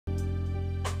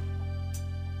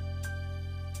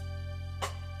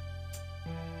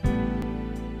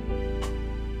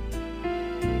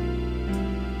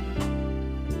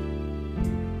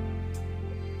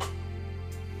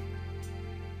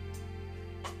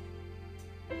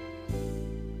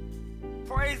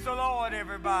Praise the Lord,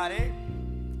 everybody.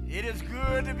 It is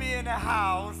good to be in the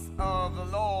house of the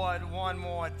Lord one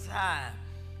more time.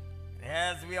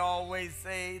 As we always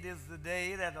say, this is the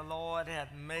day that the Lord hath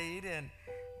made, and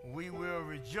we will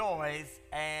rejoice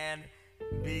and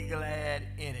be glad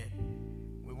in it.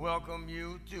 We welcome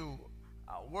you to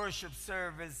our worship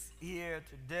service here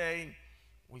today.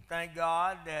 We thank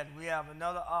God that we have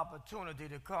another opportunity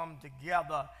to come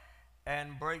together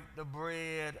and break the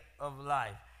bread of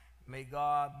life. May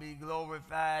God be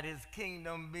glorified, his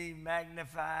kingdom be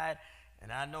magnified,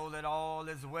 and I know that all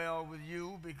is well with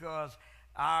you because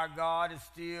our God is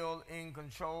still in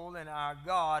control and our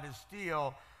God is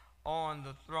still on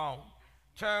the throne.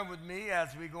 Turn with me as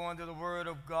we go into the Word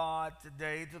of God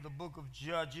today to the book of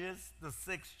Judges, the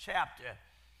 6th chapter.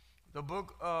 The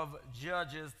book of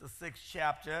Judges, the 6th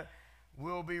chapter.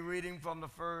 We'll be reading from the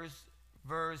first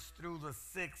verse through the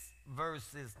 6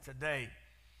 verses today.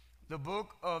 The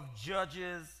book of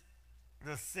Judges,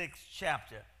 the 6th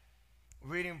chapter.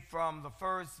 Reading from the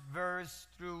first verse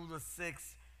through the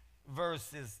 6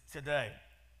 verses today.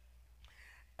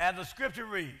 And the scripture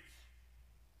reads,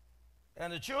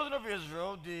 "And the children of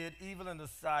Israel did evil in the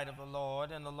sight of the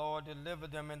Lord, and the Lord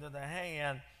delivered them into the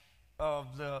hand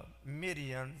of the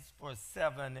Midians for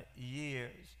 7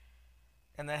 years.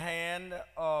 And the hand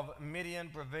of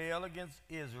Midian prevailed against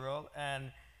Israel,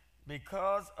 and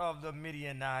because of the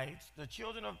Midianites, the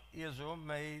children of Israel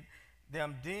made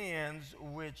them dens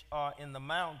which are in the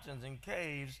mountains and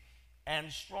caves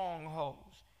and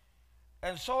strongholds.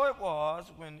 And so it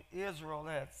was when Israel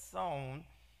had sown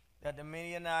that the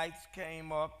Midianites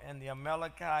came up, and the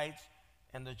Amalekites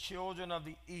and the children of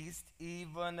the east,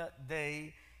 even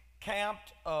they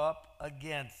camped up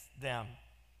against them.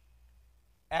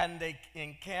 And they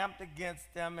encamped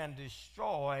against them and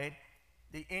destroyed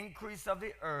the increase of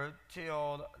the earth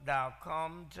till thou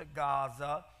come to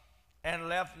Gaza, and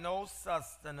left no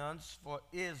sustenance for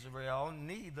Israel,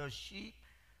 neither sheep,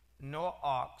 nor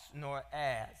ox, nor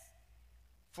ass.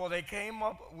 For they came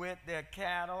up with their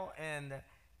cattle and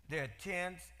their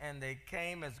tents, and they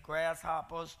came as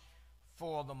grasshoppers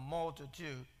for the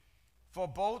multitude. For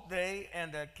both they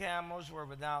and their camels were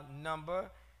without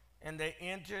number, and they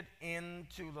entered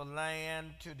into the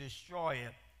land to destroy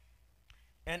it.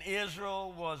 And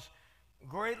Israel was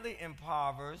greatly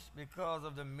impoverished because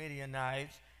of the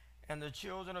Midianites, and the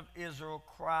children of Israel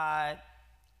cried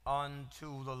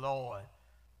unto the Lord."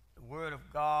 The word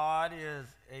of God is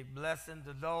a blessing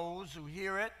to those who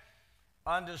hear it,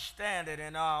 understand it,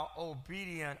 and are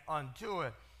obedient unto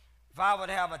it. If I would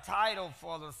have a title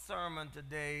for the sermon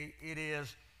today, it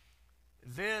is,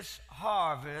 "This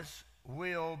Harvest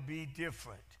Will Be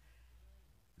Different."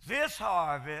 This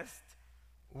harvest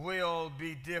will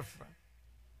be different.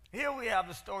 Here we have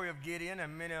the story of Gideon,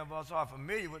 and many of us are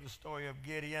familiar with the story of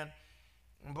Gideon,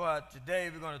 but today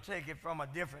we're going to take it from a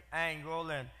different angle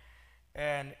and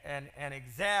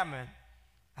examine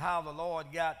how the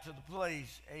Lord got to the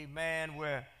place, amen,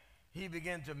 where he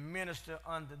began to minister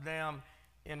unto them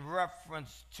in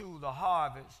reference to the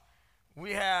harvest.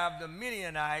 We have the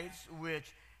Midianites,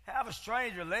 which have a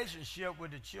strange relationship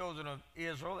with the children of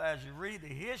Israel. As you read the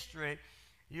history,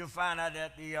 you'll find out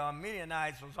that the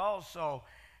Midianites was also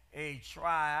a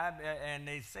tribe, and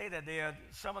they say that they are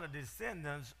some of the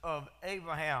descendants of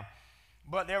Abraham.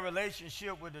 But their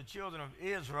relationship with the children of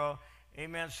Israel,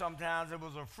 amen, sometimes it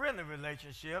was a friendly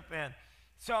relationship, and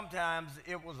sometimes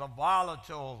it was a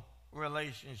volatile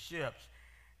relationship.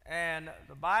 And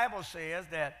the Bible says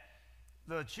that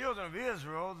the children of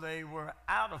Israel, they were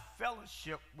out of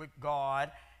fellowship with God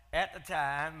at the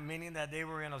time, meaning that they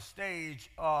were in a stage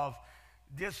of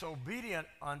disobedient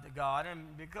unto God.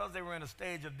 And because they were in a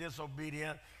stage of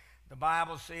disobedience, the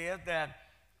Bible says that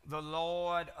the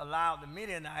Lord allowed the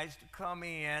Midianites to come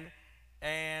in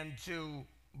and to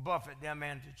buffet them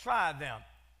and to try them.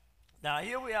 Now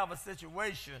here we have a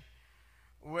situation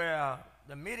where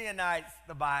the Midianites,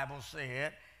 the Bible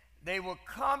said, they would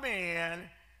come in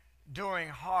during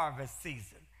harvest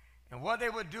season. And what they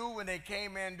would do when they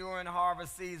came in during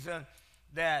harvest season,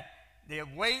 that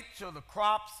they'd wait till the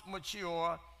crops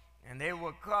mature, and they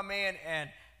would come in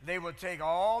and they would take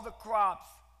all the crops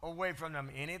away from them.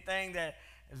 Anything that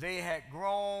they had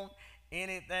grown,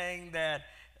 anything that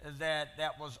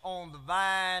was on the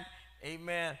vine,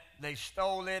 amen, they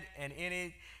stole it, and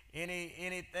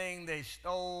anything they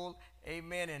stole,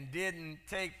 amen, and didn't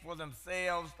take for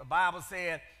themselves, the Bible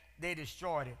said they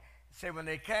destroyed it. Say when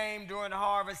they came during the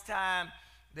harvest time,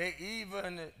 they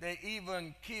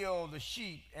even killed the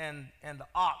sheep and the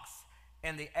ox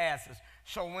and the asses.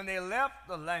 So when they left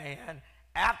the land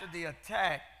after the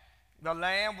attack, the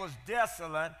land was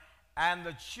desolate, and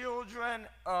the children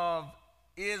of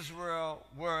Israel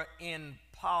were in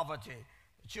poverty.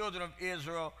 The children of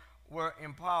Israel were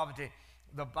in poverty.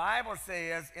 The Bible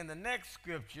says in the next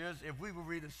scriptures, if we will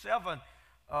read the seventh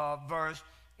verse,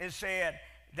 it said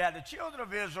that the children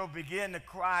of Israel began to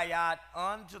cry out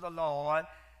unto the Lord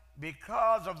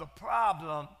because of the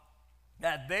problem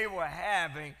that they were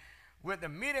having with the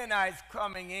Midianites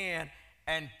coming in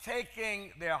and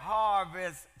taking their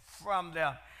harvest from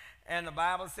them. And the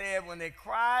Bible said when they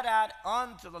cried out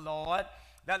unto the Lord,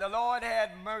 that the Lord had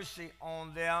mercy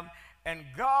on them, and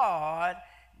God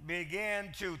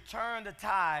began to turn the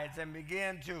tides and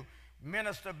began to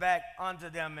minister back unto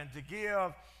them and to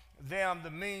give them the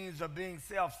means of being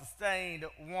self-sustained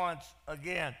once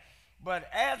again. But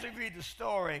as we read the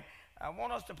story, I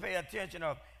want us to pay attention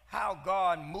of how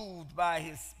God moved by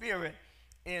his Spirit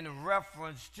in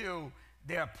reference to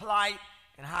their plight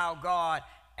and how God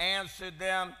answered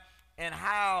them and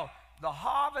how the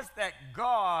harvest that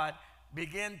God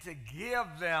began to give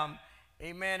them,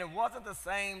 amen, it wasn't the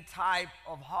same type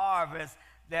of harvest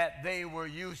that they were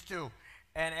used to.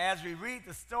 And as we read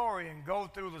the story and go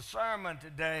through the sermon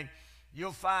today,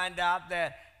 you'll find out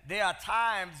that there are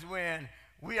times when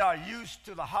we are used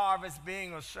to the harvest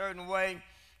being a certain way,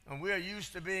 and we are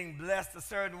used to being blessed a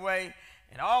certain way,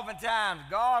 and oftentimes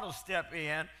God will step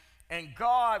in and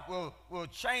God will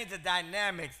change the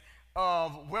dynamics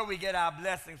of where we get our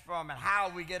blessings from and how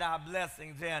we get our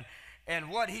blessings in and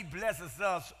what he blesses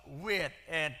us with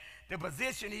and the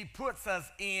position he puts us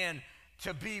in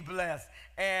to be blessed.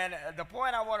 And the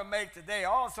point I want to make today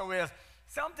also is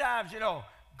sometimes,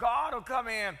 God will come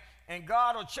in and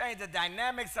God will change the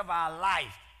dynamics of our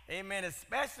life. Amen.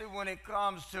 Especially when it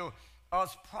comes to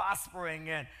us prospering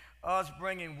and us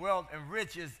bringing wealth and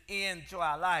riches into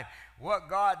our life. What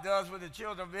God does with the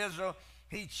children of Israel,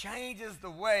 he changes the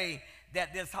way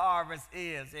that this harvest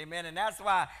is. Amen. And that's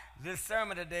why this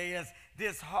sermon today is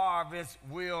this harvest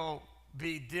will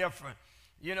be different.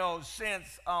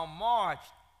 Since March,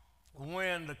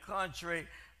 when the country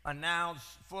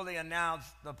fully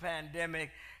announced the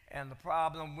pandemic and the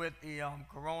problem with the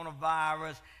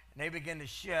coronavirus, and they began to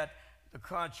shut the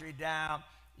country down.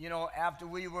 After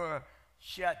we were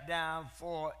shut down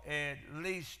for at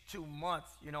least 2 months,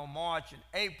 March and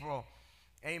April,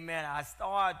 amen, I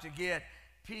started to get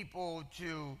people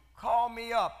to call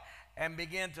me up and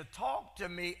begin to talk to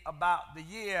me about the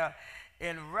year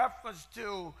in reference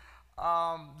to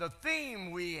the theme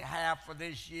we have for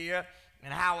this year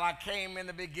and how I came in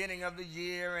the beginning of the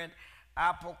year and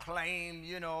I proclaimed,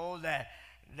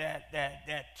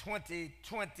 that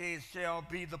 2020 shall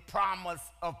be the promise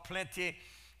of plenty.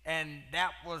 And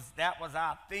that was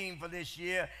our theme for this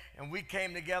year. And we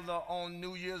came together on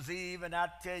New Year's Eve, and I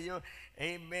tell you,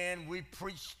 amen, we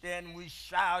preached and we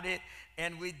shouted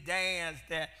and we danced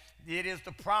that it is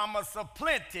the promise of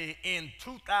plenty in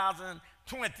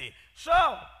 2020.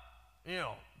 So,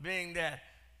 being that,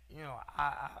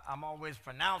 I'm always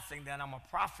pronouncing that I'm a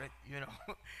prophet,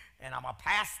 and I'm a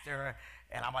pastor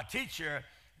and I'm a teacher,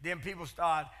 then people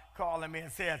start calling me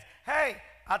and says, hey,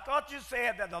 I thought you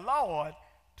said that the Lord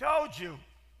told you.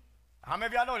 How many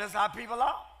of y'all know that's how people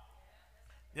are?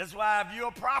 That's why if you're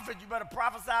a prophet, you better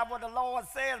prophesy what the Lord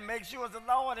says. Make sure it's the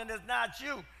Lord and it's not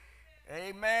you.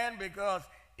 Amen. Because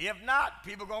if not,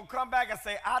 people going to come back and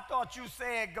say, I thought you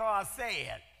said God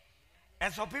said.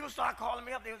 And so people start calling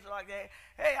me up. They was like,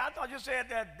 hey, I thought you said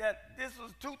that this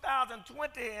was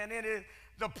 2020 and it is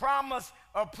the promise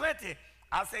of plenty.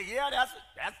 I say, yeah,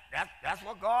 that's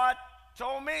what God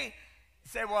told me. He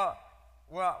said, well,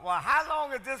 how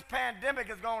long is this pandemic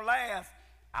is going to last?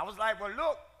 I was like, well,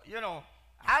 look,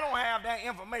 I don't have that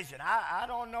information. I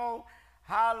don't know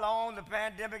how long the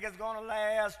pandemic is going to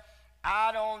last.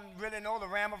 I don't really know the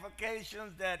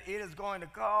ramifications that it is going to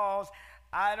cause.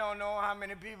 I don't know how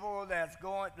many people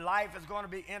life is going to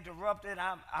be interrupted,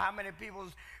 how many people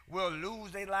will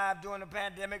lose their life during the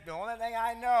pandemic. The only thing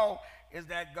I know is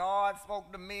that God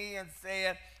spoke to me and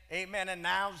said, amen,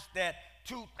 announced that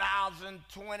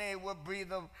 2020 will be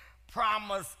the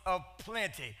promise of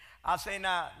plenty. I say,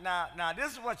 now,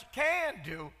 this is what you can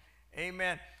do,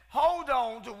 amen. Hold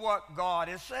on to what God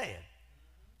has said.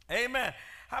 Amen.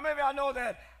 How many of y'all know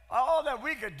that all that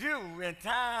we could do in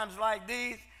times like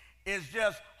these is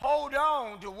just hold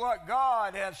on to what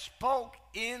God has spoke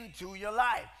into your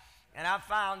life? And I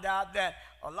found out that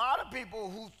a lot of people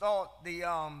who thought the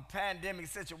pandemic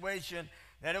situation,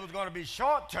 that it was going to be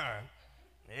short term,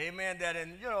 amen, that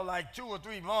in, like 2 or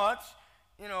 3 months,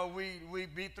 we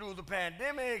be through the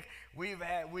pandemic,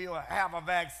 we'll have a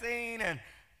vaccine, and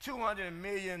 200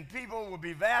 million people will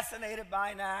be vaccinated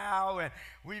by now, and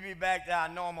we'll be back to our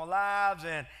normal lives,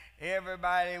 and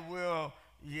everybody will,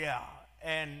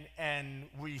 and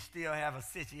we still have a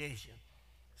situation,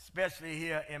 especially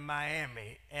here in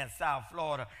Miami and South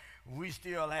Florida. We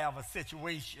still have a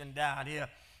situation down here.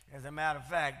 As a matter of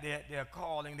fact, they're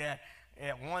calling that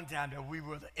at one time that we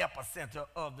were the epicenter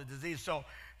of the disease.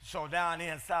 So down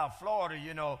here in South Florida,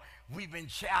 you know, we've been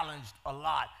challenged a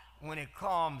lot when it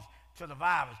comes to the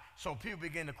virus. So people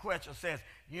begin to question, says,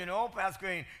 you know, Pastor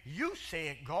Green, you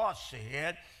said, God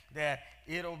said that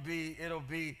it'll be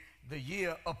the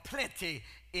year of plenty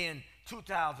in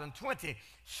 2020.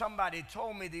 Somebody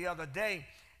told me the other day,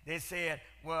 they said,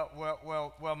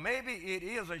 well, maybe it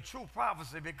is a true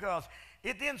prophecy because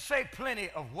it didn't say plenty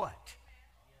of what?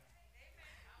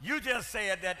 You just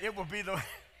said that it would be the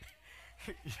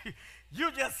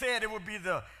you just said it would be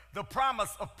the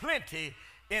promise of plenty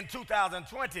in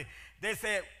 2020. They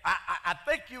said, I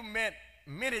think you meant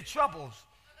many troubles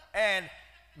and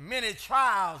many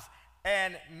trials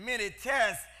and many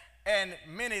tests and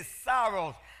many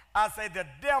sorrows. I say the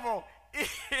devil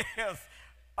is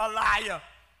a liar.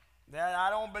 That I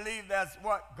don't believe that's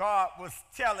what God was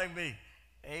telling me.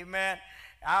 Amen.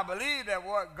 I believe that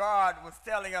what God was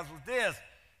telling us was this,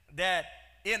 that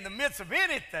in the midst of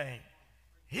anything,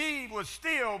 he would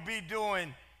still be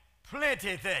doing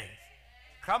plenty things.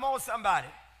 Come on, somebody.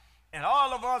 And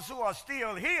all of us who are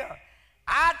still here,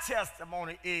 our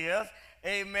testimony is,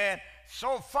 amen,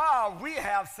 so far we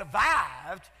have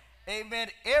survived, amen,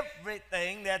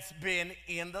 everything that's been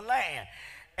in the land.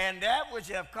 And that which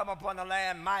have come upon the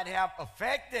land might have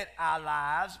affected our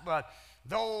lives, but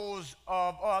those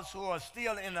of us who are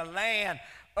still in the land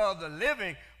of the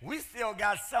living, we still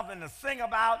got something to sing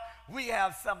about. We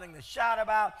have something to shout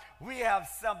about. We have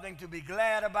something to be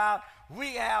glad about.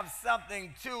 We have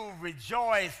something to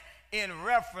rejoice in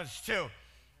reference to.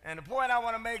 And the point I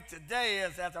want to make today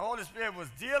is that the Holy Spirit was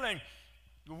dealing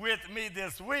with me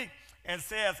this week and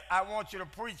says, I want you to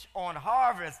preach on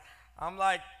harvest. I'm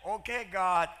like, okay,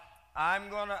 God, I'm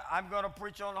gonna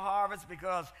preach on the harvest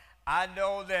because I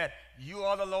know that you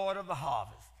are the Lord of the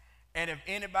harvest. And if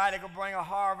anybody can bring a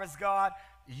harvest, God,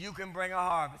 you can bring a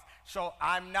harvest. So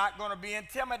I'm not going to be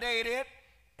intimidated,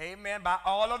 amen, by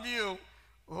all of you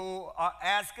who are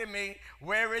asking me,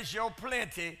 where is your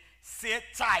plenty? Sit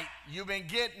tight. You've been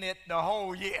getting it the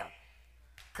whole year.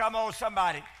 Come on,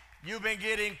 somebody. You've been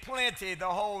getting plenty the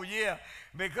whole year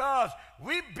because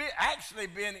we've actually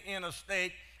been in a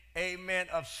state, amen,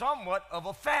 of somewhat of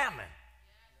a famine.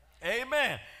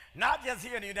 Amen. Not just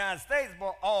here in the United States,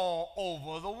 but all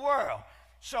over the world.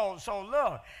 So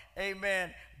look,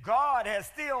 amen, God has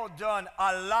still done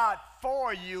a lot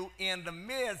for you in the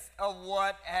midst of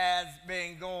what has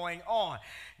been going on.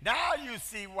 Now you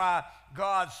see why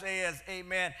God says,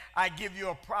 amen, I give you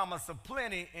a promise of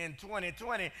plenty in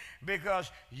 2020,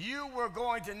 because you were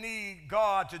going to need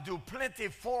God to do plenty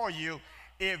for you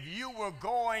if you were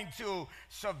going to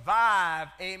survive,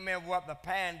 amen, what the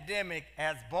pandemic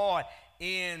has brought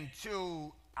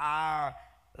into our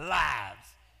lives.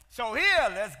 So here,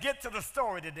 let's get to the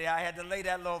story today. I had to lay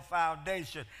that little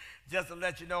foundation just to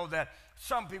let you know that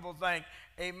some people think,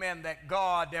 amen,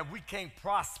 that we can't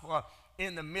prosper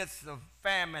in the midst of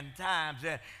famine times,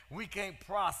 and we can't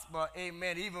prosper,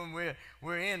 amen, even when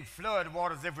we're in flood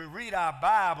waters. If we read our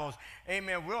Bibles,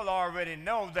 amen, we'll already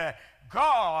know that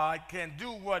God can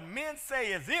do what men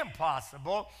say is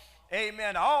impossible.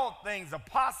 Amen. All things are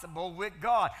possible with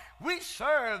God. We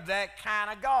serve that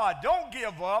kind of God. Don't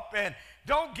give up and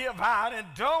don't give out and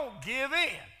don't give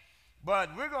in.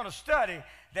 But we're going to study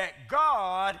that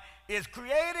God is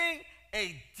creating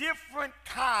a different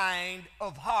kind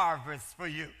of harvest for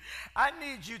you. I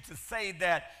need you to say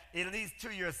that at least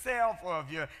to yourself, or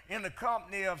if you're in the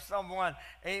company of someone,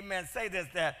 amen, say this,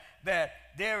 that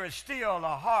there is still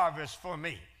a harvest for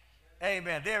me.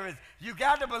 Amen. You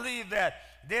got to believe that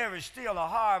there is still a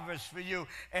harvest for you.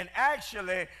 And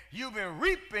actually, you've been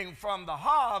reaping from the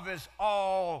harvest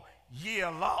all year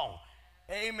long.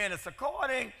 Amen. It's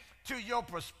according to your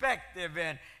perspective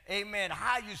and, amen,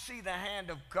 how you see the hand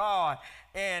of God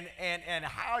and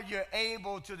how you're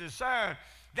able to discern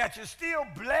that you're still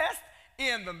blessed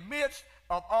in the midst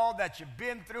of all that you've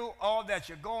been through, all that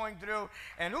you're going through.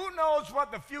 And who knows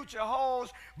what the future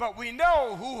holds, but we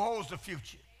know who holds the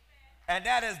future. And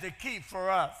that is the key for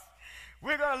us.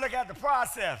 We're going to look at the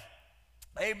process,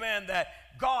 amen, that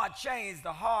God changed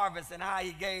the harvest and how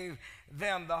he gave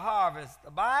them the harvest.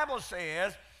 The Bible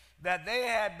says that they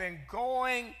had been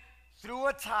going through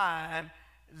a time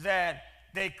that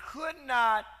they could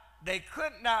not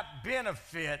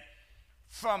benefit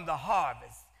from the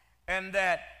harvest, and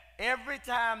that every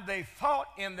time they thought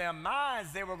in their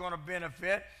minds they were going to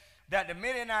benefit, that the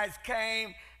Midianites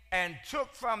came and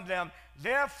took from them.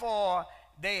 Therefore,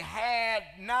 they had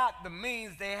not the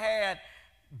means, they had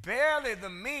barely the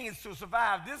means to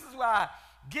survive. This is why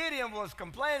Gideon was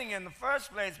complaining in the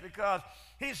first place, because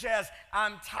he says,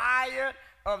 I'm tired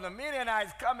of the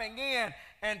Midianites coming in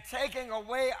and taking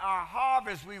away our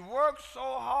harvest. We work so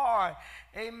hard,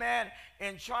 amen,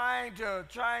 in trying to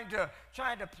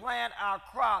plant our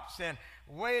crops and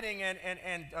waiting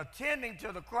and attending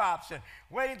to the crops and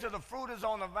waiting till the fruit is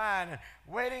on the vine and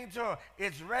waiting till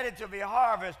it's ready to be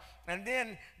harvested. And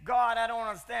then, God, I don't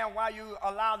understand why you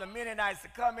allow the Midianites to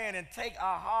come in and take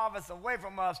our harvest away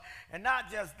from us. And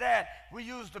not just that, we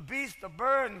use the beasts, the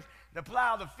burdens, to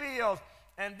plow the fields.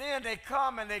 And then they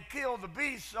come and they kill the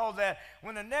beasts, so that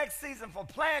when the next season for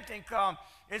planting comes,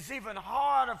 it's even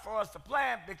harder for us to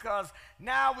plant, because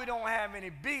now we don't have any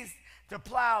beasts to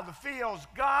plow the fields.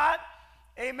 God,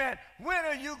 amen, when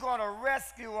are you going to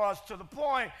rescue us to the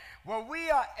point where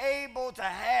we are able to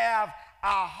have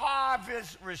our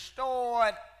harvest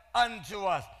restored unto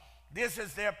us? This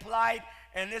is their plight,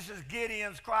 and this is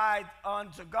Gideon's cry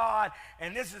unto God,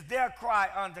 and this is their cry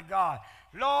unto God.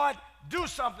 Lord, do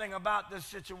something about this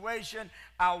situation.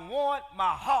 I want my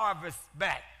harvest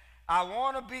back. I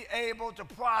want to be able to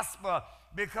prosper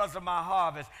because of my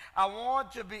harvest. I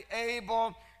want to be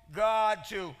able, God,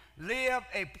 to live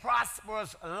a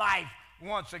prosperous life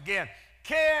once again.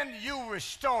 Can you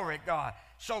restore it, God?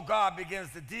 So God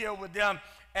begins to deal with them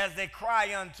as they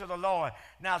cry unto the Lord.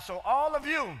 Now, so all of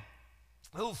you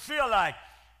who feel like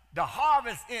the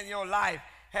harvest in your life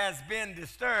has been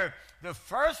disturbed, the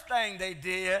first thing they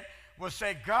did was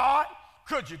say, God,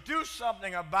 could you do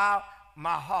something about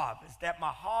my harvest, that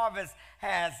my harvest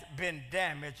has been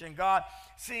damaged, and God,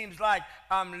 seems like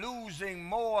I'm losing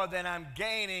more than I'm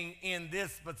gaining in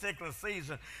this particular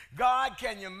season. God,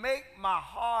 can you make my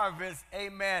harvest,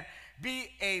 amen,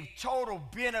 be a total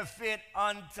benefit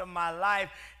unto my life?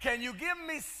 Can you give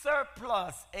me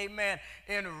surplus, amen,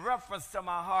 in reference to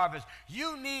my harvest?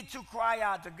 You need to cry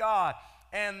out to God.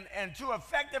 And to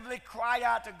effectively cry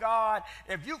out to God,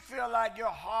 if you feel like your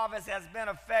harvest has been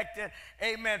affected,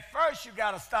 amen, first you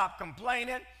got to stop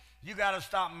complaining. You got to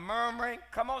stop murmuring.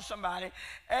 Come on, somebody.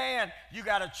 And you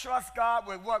got to trust God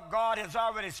with what God has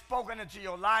already spoken into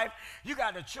your life. You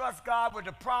got to trust God with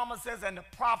the promises and the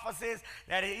prophecies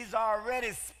that he's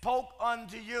already spoke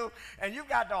unto you. And you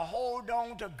got to hold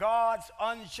on to God's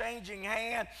unchanging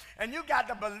hand. And you got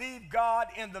to believe God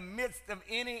in the midst of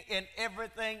any and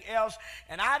everything else.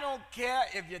 And I don't care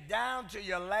if you're down to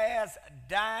your last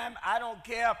dime. I don't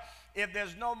care if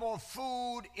there's no more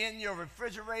food in your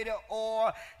refrigerator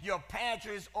or your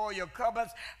pantries or your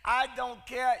cupboards. I don't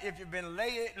care if you've been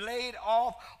laid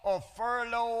off or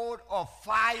furloughed or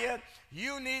fired.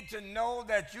 You need to know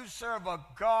that you serve a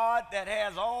God that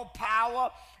has all power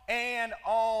and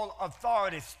all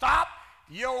authority. Stop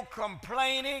your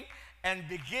complaining and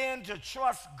begin to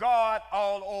trust God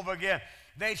all over again.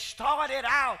 They started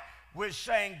out with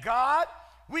saying, God,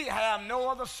 we have no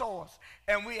other source,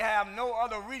 and we have no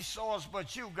other resource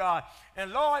but you, God.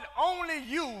 And Lord, only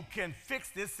you can fix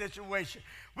this situation.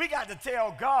 We got to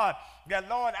tell God that,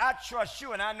 Lord, I trust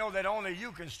you, and I know that only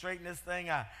you can straighten this thing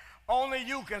out. Only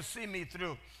you can see me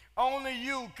through. Only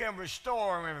you can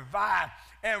restore and revive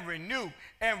and renew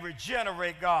and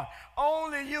regenerate, God.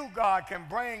 Only you, God, can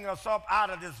bring us up out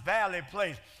of this valley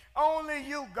place. Only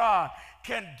you, God,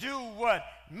 can do what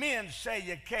men say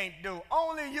you can't do.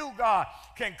 Only you, God,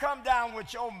 can come down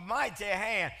with your mighty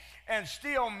hand and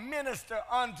still minister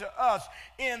unto us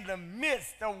in the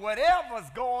midst of whatever's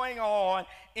going on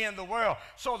in the world.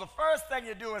 So the first thing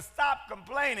you do is stop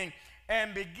complaining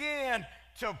and begin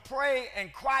to pray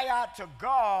and cry out to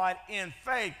God in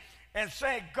faith and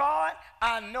say, God,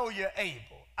 I know you're able.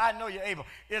 I know you're able.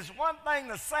 It's one thing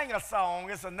to sing a song.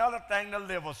 It's another thing to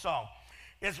live a song.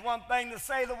 It's one thing to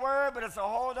say the word, but it's a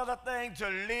whole other thing to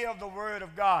live the word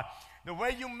of God. The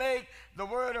way you make the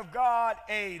word of God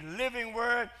a living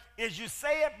word is you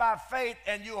say it by faith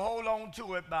and you hold on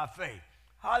to it by faith.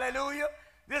 Hallelujah.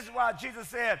 This is why Jesus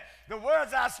said, the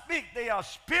words I speak, they are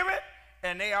spirit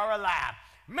and they are alive.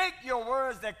 Make your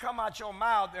words that come out your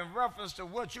mouth in reference to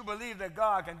what you believe that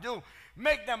God can do.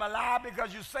 Make them alive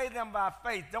because you say them by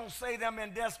faith. Don't say them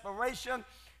in desperation.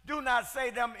 Do not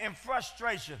say them in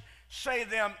frustration. Say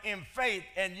them in faith,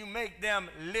 and you make them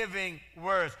living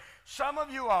words. Some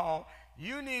of you all,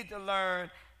 you need to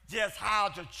learn just how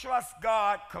to trust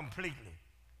God completely.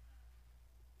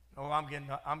 Oh,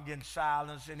 I'm getting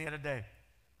silence in here today.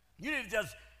 You need to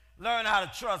just learn how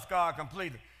to trust God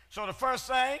completely. So the first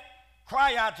thing,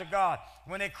 cry out to God.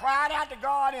 When they cried out to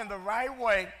God in the right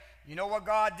way, you know what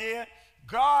God did?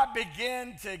 God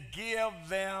began to give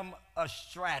them a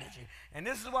strategy. And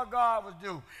this is what God will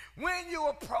do. When you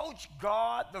approach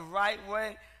God the right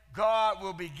way, God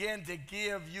will begin to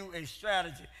give you a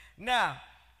strategy. Now,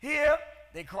 here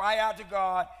they cry out to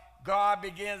God. God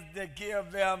begins to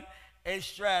give them a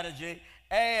strategy.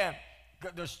 And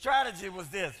the strategy was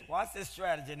this. Watch this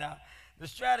strategy now. The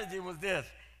strategy was this.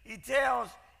 He tells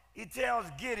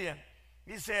Gideon,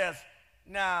 he says,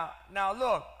 now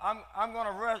look, I'm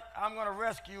gonna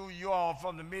rescue you all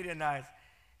from the Midianites.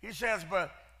 He says,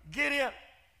 but Gideon,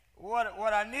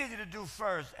 what I need you to do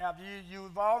first, after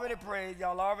you've already prayed,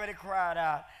 y'all already cried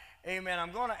out, amen,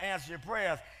 I'm going to answer your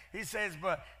prayers. He says,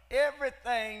 but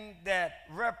everything that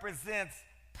represents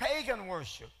pagan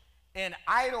worship and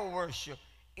idol worship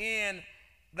in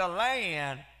the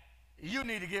land, you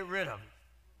need to get rid of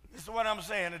it. This is what I'm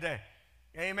saying today.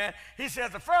 Amen. He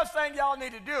says the first thing y'all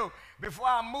need to do before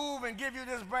I move and give you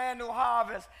this brand new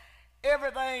harvest,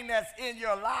 everything that's in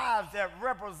your lives that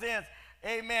represents,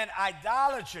 amen,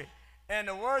 idolatry and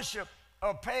the worship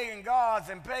of pagan gods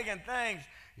and pagan things,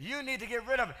 you need to get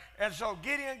rid of it. And so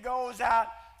Gideon goes out,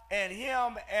 and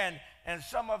him and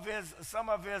some of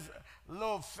his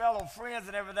little fellow friends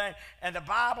and everything, and the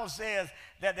Bible says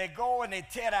that they go and they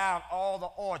tear down all the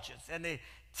orchards, and they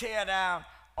tear down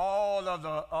all of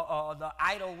the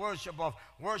idol worship of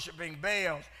worshiping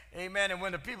Baals. Amen. And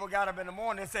when the people got up in the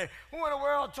morning, they said, who in the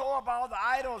world tore up all the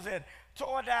idols and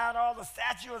tore down all the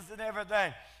statues and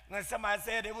everything? And then somebody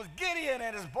said it was Gideon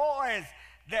and his boys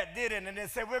that did it. And they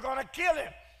said, we're going to kill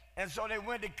him. And so they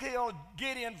went to kill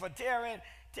Gideon for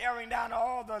tearing down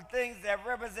all the things that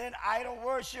represent idol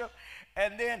worship.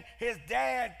 And then his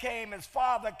dad came, his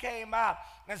father came out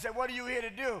and said, what are you here to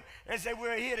do? They said,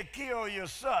 we're here to kill your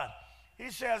son. He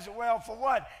says, well, for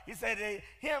what? He said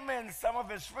him and some of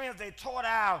his friends, they tore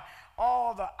down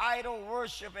all the idol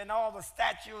worship and all the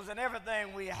statues and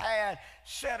everything we had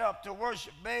set up to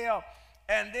worship Baal.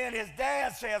 And then his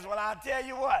dad says, well, I'll tell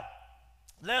you what,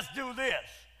 let's do this.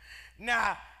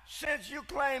 Now, since you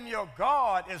claim your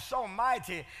God is so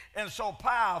mighty and so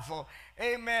powerful,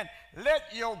 amen,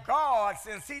 let your God,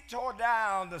 since he tore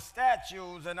down the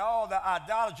statues and all the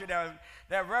idolatry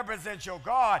that represents your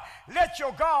God, let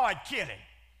your God kill him.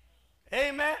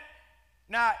 Amen.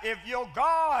 Now, if your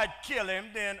God kill him,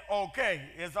 then okay,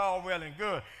 it's all well and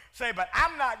good. Say, but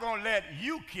I'm not going to let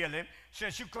you kill him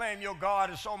since you claim your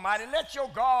God is so mighty. Let your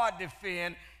God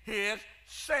defend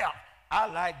himself.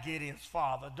 I like Gideon's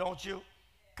father, don't you?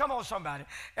 Come on, somebody.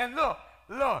 And look.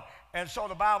 And so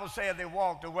the Bible says they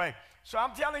walked away. So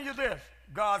I'm telling you this.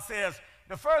 God says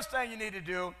the first thing you need to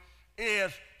do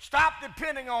is stop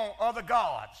depending on other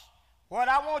gods. What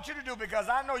I want you to do, because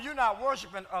I know you're not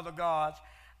worshiping other gods.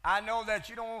 I know that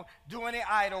you don't do any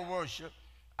idol worship.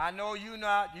 I know you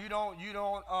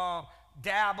don't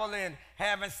dabble in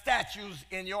having statues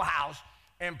in your house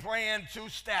and praying to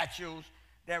statues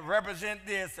that represent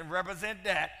this and represent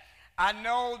that. I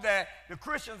know that the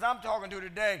Christians I'm talking to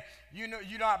today, you're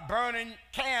not burning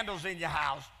candles in your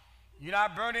house. You're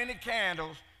not burning any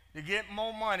candles to get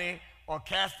more money or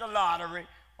cast a lottery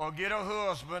or get a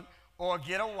husband or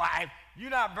get a wife. You're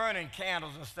not burning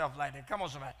candles and stuff like that. Come on,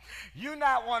 somebody. You're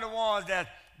not one of the ones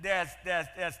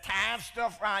that's tying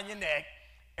stuff around your neck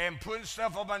and putting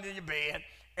stuff up under your bed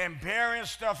and burying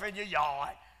stuff in your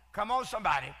yard. Come on,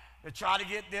 somebody, to try to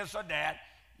get this or that.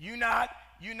 You're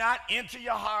not into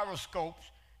your horoscopes.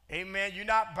 Amen. You're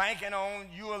not banking on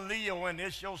you a Leo and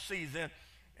this your season,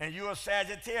 and you're a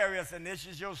Sagittarius and this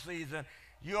is your season.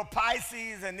 You're a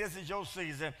Pisces and this is your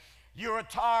season. You're a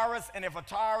Taurus, and if a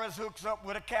Taurus hooks up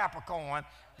with a Capricorn,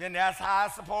 then that's how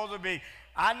it's supposed to be.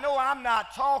 I know I'm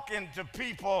not talking to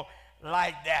people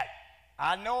like that.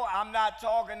 I know I'm not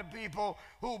talking to people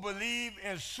who believe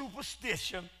in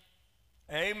superstition.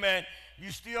 Amen. You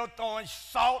still throwing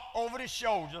salt over the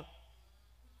shoulder.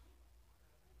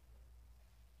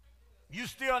 You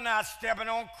still not stepping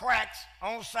on cracks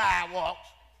on sidewalks.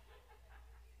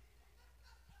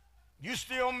 You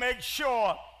still make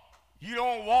sure you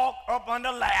don't walk up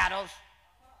under ladders.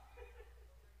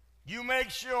 You make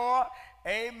sure,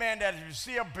 amen, that if you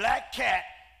see a black cat,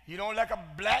 you don't let a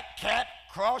black cat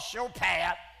cross your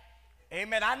path.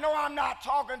 Amen. I know I'm not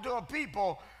talking to a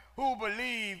people who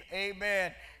believe,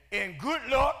 amen, in good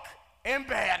luck and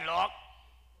bad luck,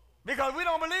 because we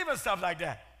don't believe in stuff like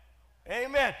that.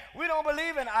 Amen. We don't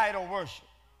believe in idol worship.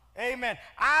 Amen.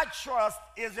 Our trust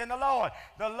is in the Lord.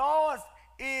 The Lord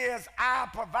is our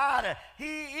provider.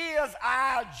 He is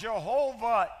our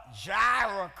Jehovah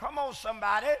Jireh. Come on,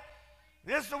 somebody.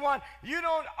 This is the one. You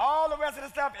don't, all the rest of the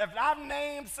stuff, if I've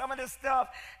named some of this stuff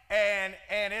and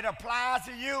it applies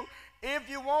to you, If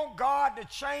you want God to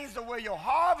change the way your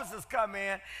harvest is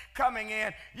coming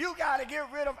in, you got to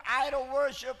get rid of idol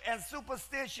worship and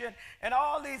superstition and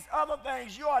all these other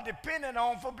things you are dependent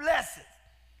on for blessings.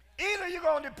 Either you're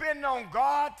going to depend on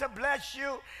God to bless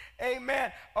you,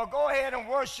 amen, or go ahead and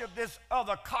worship this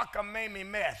other cockamamie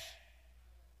mess.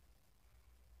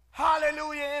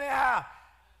 Hallelujah, anyhow.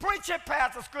 Preach it,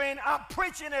 Pastor Screen. I'm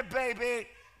preaching it, baby.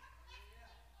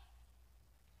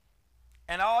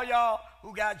 And all y'all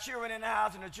who got children in the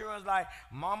house and the children's like,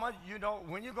 Mama, you know,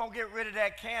 when you going to get rid of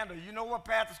that candle, you know what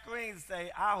Pastor Screen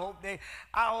say? I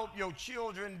hope your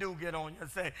children do get on you and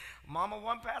say, Mama,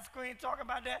 wasn't Pastor Screen talking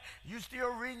about that? You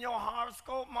still reading your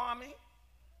horoscope, Mommy?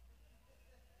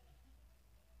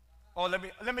 Oh,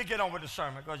 let me get on with the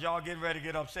sermon because y'all getting ready to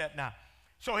get upset now.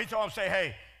 So he told him, say,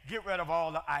 hey, get rid of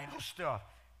all the idol stuff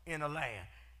in the land.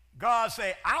 God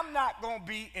said, I'm not going to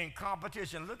be in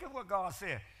competition. Look at what God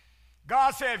said.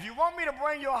 God said, if you want me to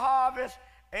bring your harvest,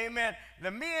 amen,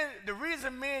 the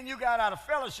reason me and you got out of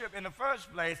fellowship in the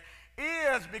first place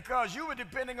is because you were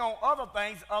depending on other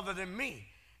things other than me,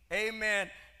 amen,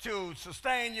 to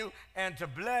sustain you and to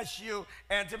bless you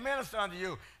and to minister unto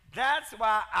you. That's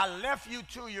why I left you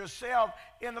to yourself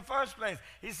in the first place.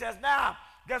 He says, now,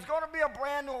 there's going to be a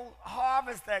brand new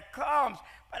harvest that comes,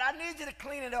 but I need you to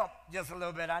clean it up just a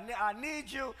little bit. I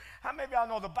need you. How many of y'all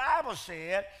know the Bible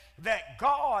said that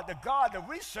God, the God that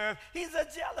we serve, he's a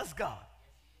jealous God.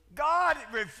 God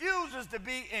refuses to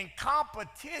be in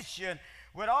competition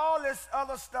with all this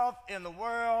other stuff in the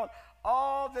world,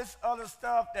 all this other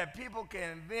stuff that people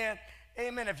can invent.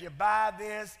 Amen. If you buy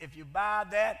this, if you buy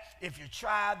that, if you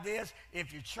try this,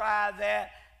 if you try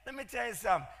that. Let me tell you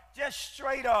something. Just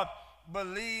straight up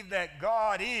believe that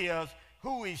God is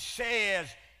who he says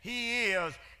he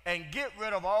is and get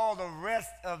rid of all the rest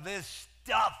of this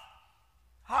stuff.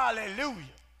 Hallelujah.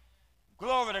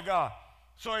 Glory to God.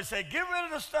 So he said, get rid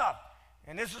of the stuff.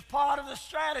 And this is part of the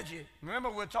strategy. Remember,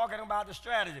 we're talking about the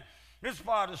strategy. This is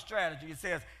part of the strategy. It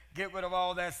says, get rid of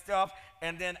all that stuff,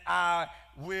 and then I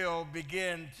will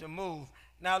begin to move.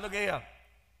 Now, look here.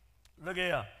 Look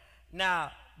here.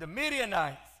 Now, the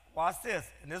Midianites, watch this,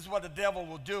 and this is what the devil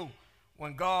will do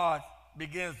when God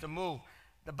begins to move.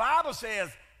 The Bible says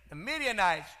the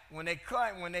Midianites, when they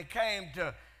came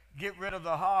to get rid of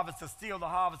the harvest, to steal the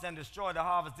harvest and destroy the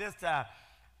harvest this time,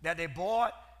 that they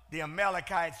brought the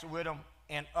Amalekites with them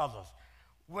and others.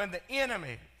 When the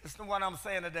enemy, this is what I'm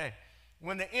saying today,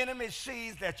 when the enemy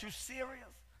sees that you're serious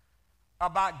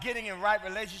about getting in right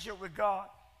relationship with God,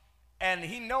 and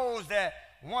he knows that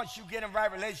once you get in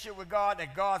right relationship with God,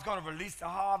 that God's going to release the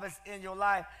harvest in your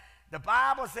life. The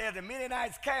Bible says the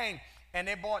Midianites came and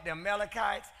they brought the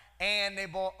Amalekites and they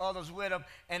brought others with them,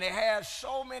 and they had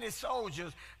so many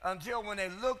soldiers until when they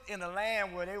looked in the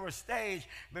land where they were staged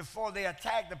before they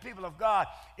attacked the people of God,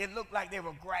 it looked like they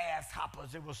were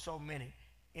grasshoppers. There were so many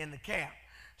in the camp.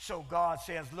 So God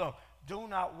says, look, do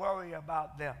not worry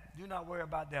about them. Do not worry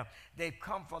about them. They've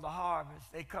come for the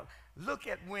harvest. They come. Look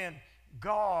at when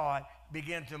God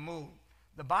began to move.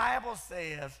 The Bible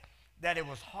says that it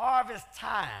was harvest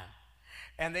time,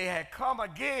 and they had come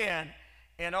again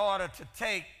in order to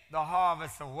take the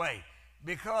harvest away.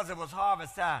 Because it was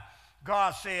harvest time,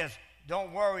 God says,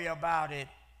 don't worry about it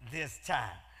this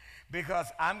time, because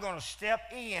I'm going to step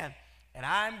in and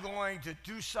I'm going to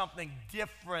do something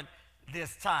different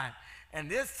this time. And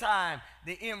this time,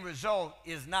 the end result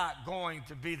is not going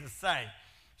to be the same.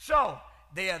 So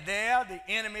they are there. The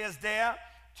enemy is there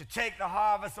to take the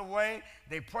harvest away.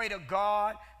 They pray to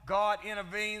God. God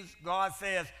intervenes. God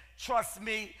says, trust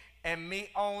me and me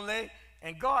only.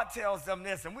 And God tells them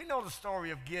this. And we know the story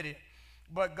of Gideon.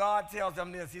 But God tells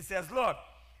them this. He says, look,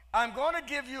 I'm going to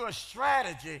give you a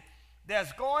strategy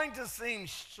that's going to seem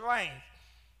strange.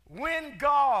 When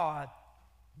God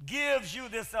gives you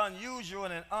this unusual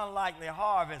and unlikely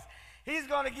harvest, he's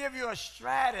going to give you a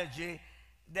strategy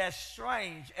that's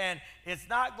strange, and it's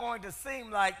not going to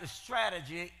seem like the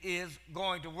strategy is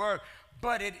going to work,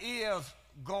 but it is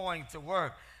going to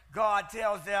work. God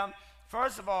tells them,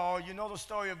 first of all, you know the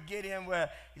story of Gideon, where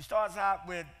he starts out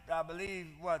with, I believe,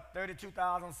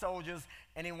 32,000 soldiers,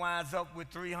 and he winds up with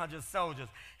 300 soldiers.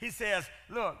 He says,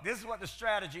 look, this is what the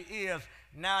strategy is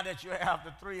now that you have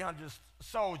the 300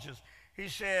 soldiers. He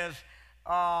says,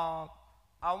 I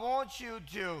want you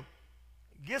to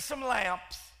get some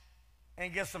lamps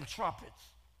and get some trumpets.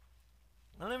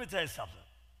 Now, let me tell you something.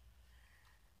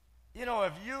 You know,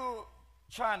 if you're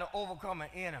trying to overcome an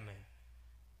enemy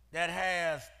that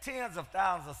has tens of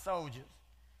thousands of soldiers,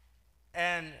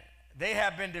 and they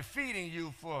have been defeating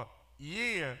you for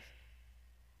years,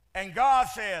 and God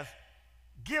says,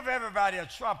 give everybody a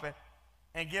trumpet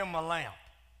and give them a lamp.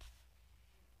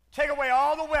 Take away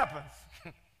all the weapons.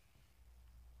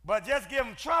 But just give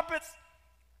them trumpets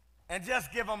and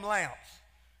just give them lamps.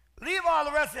 Leave all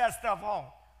the rest of that stuff home.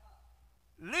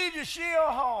 Leave your shield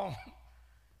home.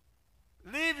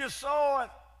 Leave your sword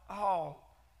home.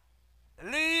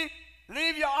 Leave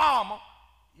your armor.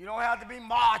 You don't have to be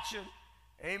marching,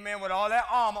 amen, with all that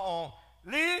armor on.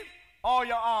 Leave all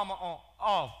your armor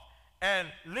off and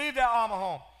leave that armor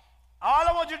home. All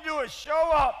I want you to do is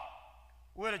show up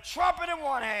with a trumpet in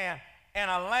one hand and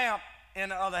a lamp in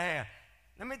the other hand.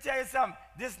 Let me tell you something.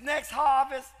 This next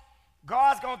harvest,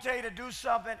 God's going to tell you to do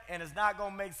something, and it's not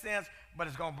going to make sense, but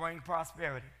it's going to bring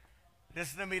prosperity.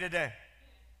 Listen to me today.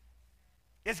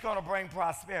 It's going to bring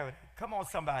prosperity. Come on,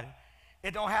 somebody.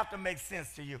 It don't have to make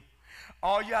sense to you.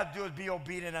 All you have to do is be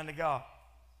obedient unto God.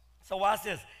 So watch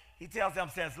this. He tells them,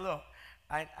 says, look,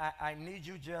 I need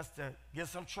you just to get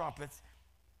some trumpets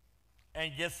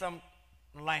and get some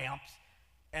lamps,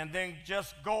 and then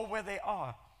just go where they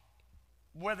are.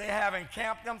 Where they have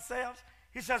encamped themselves,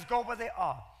 he says, go where they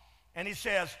are. And he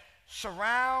says,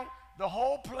 surround the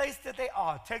whole place that they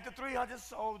are. Take the 300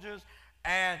 soldiers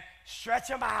and stretch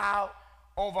them out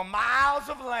over miles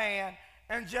of land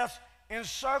and just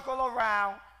encircle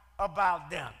around about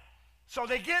them. So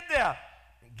they get there.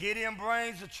 Gideon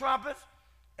brings the trumpets,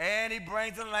 and he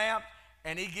brings the lamps,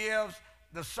 and he gives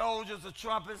the soldiers the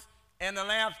trumpets and the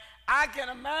lamps. I can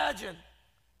imagine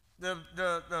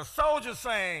the soldiers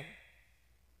saying,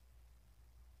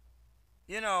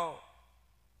 you know,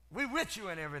 we with you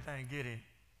and everything, Gideon.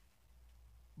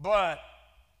 But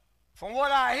from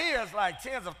what I hear, it's like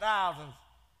tens of thousands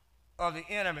of the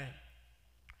enemy.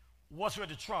 What's with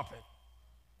the trumpet?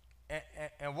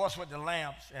 And what's with the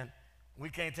lamps? And we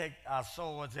can't take our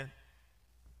swords and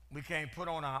we can't put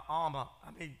on our armor.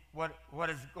 I mean, what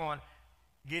is going?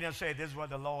 Gideon said, this is what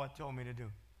the Lord told me to do.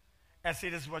 And see,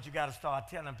 this is what you got to start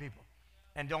telling people.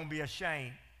 And don't be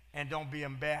ashamed and don't be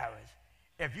embarrassed.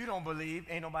 If you don't believe,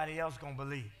 ain't nobody else going to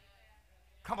believe.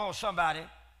 Come on, somebody.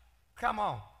 Come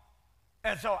on.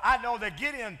 And so I know that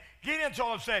Gideon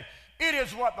told him, say, it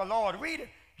is what the Lord, read it.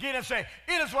 Gideon said,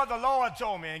 it is what the Lord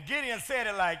told me. And Gideon said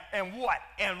it like, and what?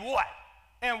 And what?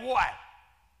 And what?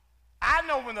 I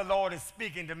know when the Lord is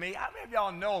speaking to me. How many of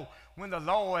y'all know when the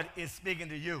Lord is speaking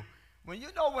to you? When you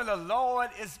know when the Lord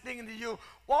is speaking to you,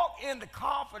 walk in the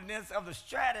confidence of the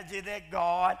strategy that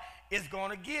God is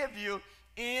going to give you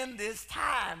in this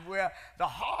time where the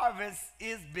harvest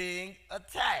is being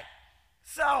attacked.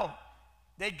 So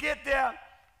they get there,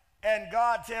 and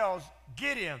God tells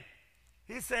Gideon,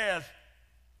 he says,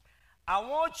 I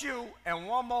want you and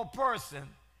one more person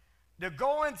to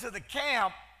go into the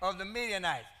camp of the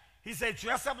Midianites. He said,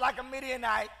 dress up like a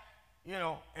Midianite, you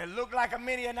know, and look like a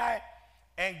Midianite,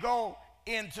 and go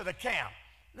into the camp.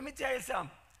 Let me tell you something.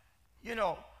 You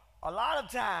know, a lot of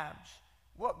times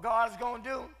what God is going to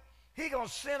do, he's going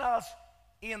to send us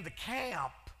in the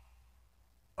camp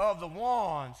of the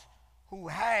ones who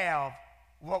have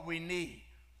what we need.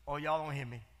 Oh, y'all don't hear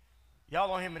me. Y'all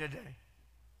don't hear me today.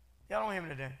 Y'all don't hear me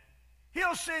today.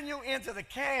 He'll send you into the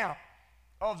camp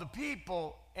of the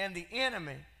people and the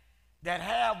enemy that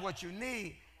have what you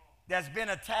need that's been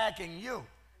attacking you.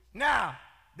 Now,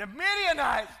 the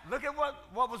Midianites, look at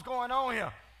what was going on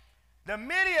here. The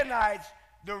Midianites,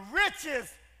 the riches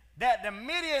that the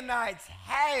Midianites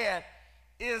had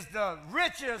is the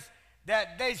riches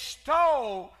that they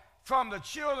stole from the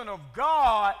children of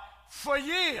God for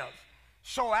years.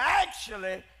 So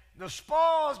actually, the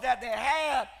spoils that they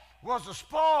had was the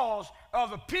spoils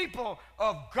of the people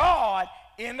of God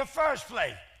in the first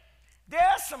place.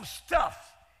 There's some stuff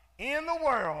in the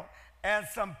world and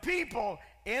some people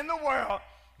in the world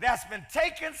that's been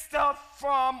taking stuff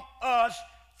from us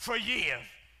for years.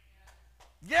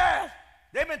 Yes,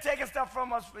 they've been taking stuff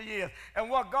from us for years. And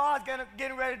what God's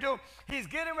getting ready to do, he's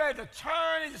getting ready to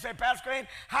turn it. You say, Pastor Crane,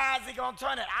 how is he going to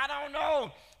turn it? I don't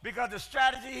know, because the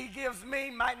strategy he gives me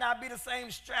might not be the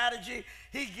same strategy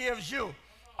he gives you.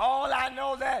 All I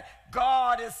know that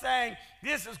God is saying,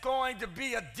 this is going to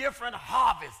be a different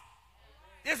harvest.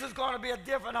 This is going to be a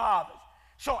different harvest.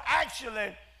 So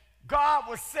actually, God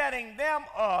was setting them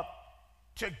up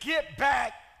to get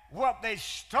back what they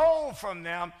stole from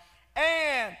them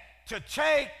and to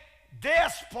take their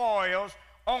spoils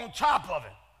on top of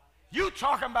it. You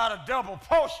talking about a double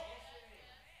portion.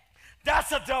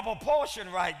 That's a double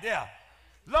portion right there.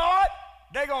 Lord,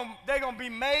 they're gonna be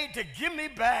made to give me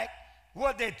back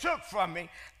what they took from me,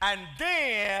 and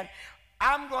then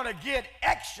I'm going to get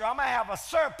extra. I'm going to have a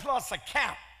surplus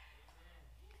account.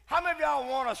 How many of y'all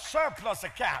want a surplus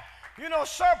account? You know,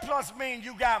 surplus means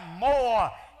you got more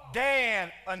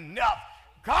than enough.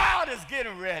 God is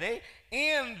getting ready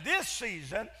in this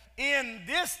season, in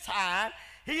this time,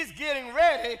 he's getting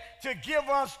ready to give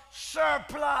us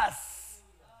surplus.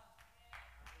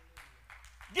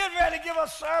 Get ready to give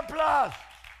us surplus.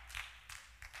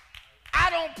 I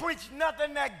don't preach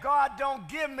nothing that God don't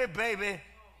give me, baby.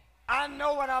 I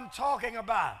know what I'm talking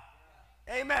about.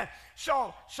 Amen.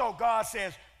 So God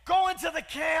says, go into the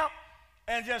camp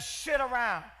and just sit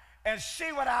around and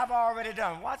see what I've already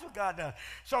done. Watch what God does.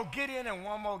 So Gideon and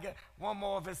one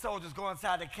more of his soldiers go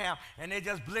inside the camp, and they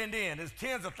just blend in. There's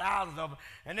tens of thousands of them,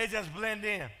 and they just blend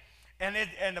in.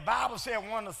 And the Bible said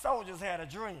one of the soldiers had a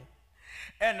dream.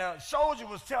 And the soldier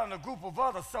was telling a group of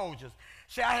other soldiers,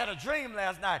 say, I had a dream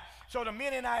last night. So the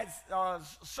Midianite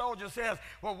soldier says,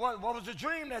 well, what was the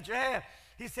dream that you had?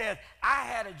 He says, I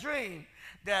had a dream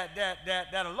that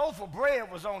a loaf of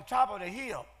bread was on top of the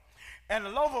hill. And the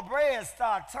loaf of bread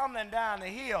started tumbling down the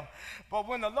hill. But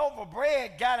when the loaf of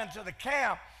bread got into the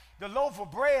camp, the loaf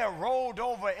of bread rolled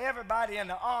over everybody in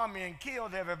the army and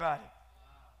killed everybody.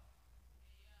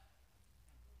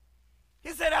 He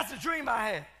said, that's the dream I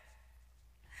had.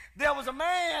 There was a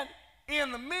man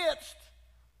in the midst,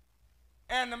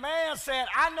 and the man said,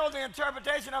 I know the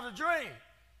interpretation of the dream.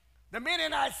 The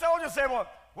Midianite soldier said, well,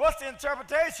 what's the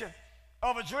interpretation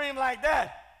of a dream like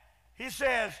that? He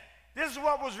says, this is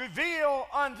what was revealed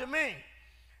unto me,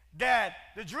 that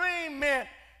the dream meant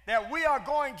that we are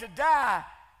going to die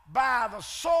by the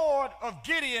sword of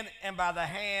Gideon and by the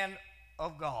hand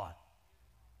of God.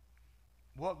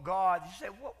 What God, you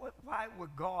say, why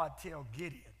would God tell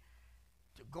Gideon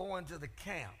to go into the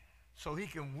camp so he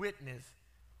can witness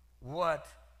what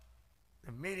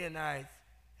the Midianites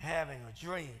having a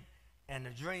dream and the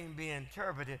dream being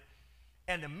interpreted?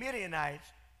 And the Midianites,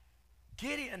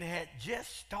 Gideon had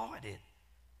just started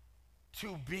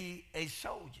to be a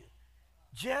soldier.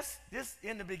 Just this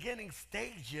in the beginning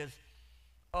stages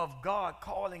of God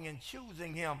calling and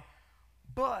choosing him.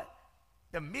 But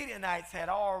the Midianites had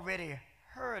already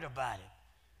heard about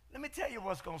it. Let me tell you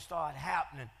what's going to start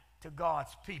happening to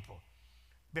God's people.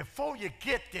 Before you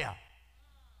get there,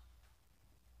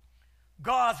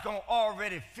 God's going to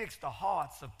already fix the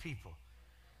hearts of people.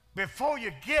 Before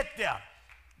you get there,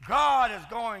 God is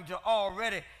going to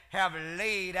already have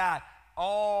laid out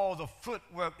all the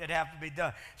footwork that have to be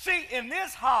done. See, in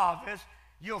this harvest,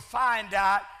 you'll find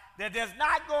out that there's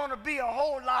not going to be a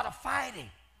whole lot of fighting.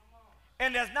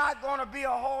 And there's not going to be a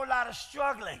whole lot of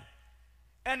struggling.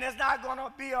 And there's not going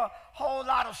to be a whole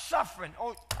lot of suffering.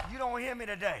 Oh, you don't hear me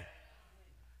today.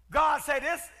 God said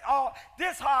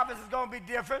this harvest is going to be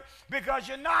different because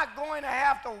you're not going to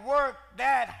have to work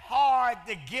that hard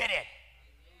to get it.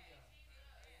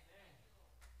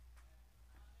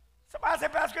 Somebody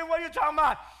said, Pastor, what are you talking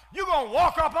about? You're going to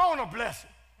walk up on a blessing.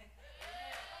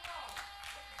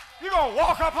 You're going to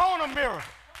walk up on a miracle.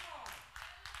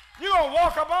 You're going to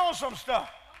walk up on some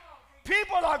stuff.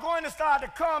 People are going to start to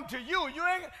come to you.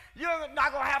 You're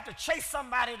not going to have to chase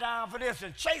somebody down for this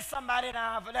and chase somebody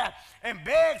down for that and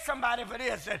beg somebody for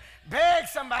this and beg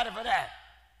somebody for that.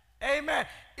 Amen.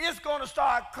 It's going to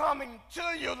start coming to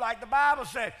you like the Bible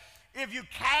said. If you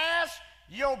cast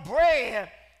your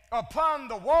bread upon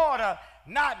the water,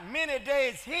 not many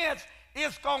days hence,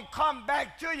 it's going to come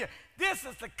back to you. This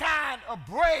is the kind of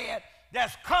bread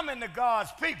that's coming to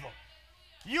God's people.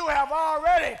 You have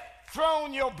already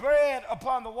thrown your bread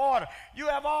upon the water. You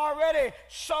have already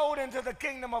sowed into the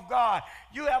kingdom of God.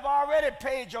 You have already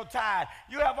paid your tithe.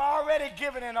 You have already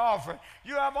given an offering.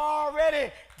 You have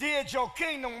already did your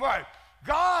kingdom work.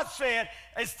 God said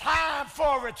it's time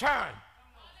for a return.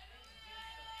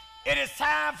 It is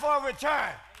time for a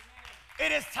return.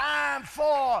 It is time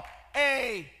for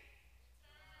a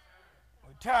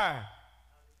return.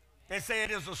 They say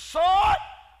it is a sword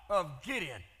of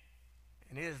Gideon.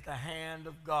 And it is the hand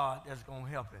of God that's going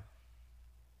to help him.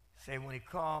 Say when he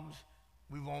comes,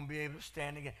 we won't be able to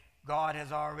stand again. God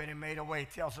has already made a way.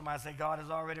 Tell somebody, say, God has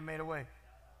already made a way.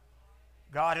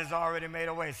 God has already made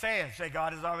a way. Say it. Say,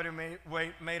 God has already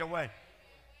made a way.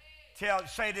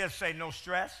 Say this. Say, no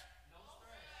stress,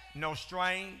 no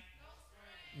strain,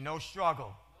 no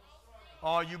struggle.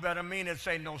 Oh, you better mean it.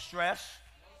 Say, no stress,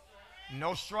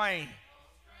 no strain,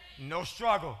 no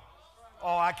struggle.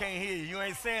 Oh, I can't hear you. You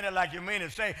ain't saying it like you mean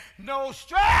it. Say, no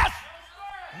stress,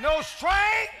 no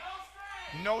strain,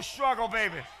 no struggle,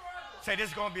 baby. Say, this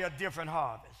is going to be a different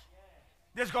harvest.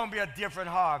 This is going to be a different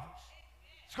harvest.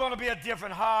 It's going to be a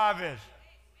different harvest.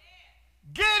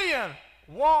 Gideon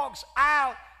walks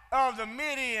out of the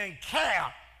Midian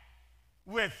camp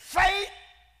with faith,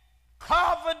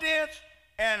 confidence,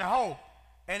 and hope.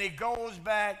 And he goes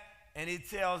back and he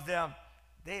tells them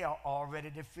they are already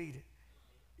defeated.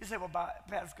 You say, well,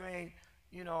 Pastor Green,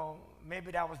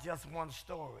 maybe that was just one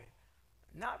story.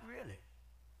 Not really.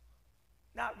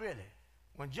 Not really.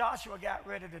 When Joshua got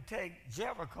ready to take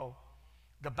Jericho,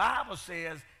 the Bible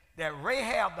says that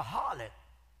Rahab the harlot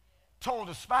told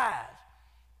the spies,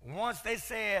 once they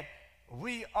said,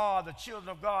 we are the children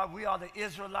of God, we are the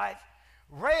Israelites,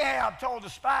 Rahab told the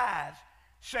spies,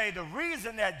 say, the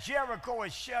reason that Jericho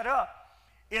is shut up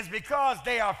is because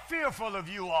they are fearful of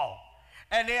you all,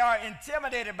 and they are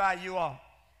intimidated by you all.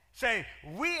 Say,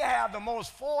 we have the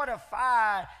most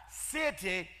fortified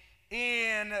city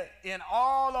in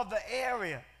all of the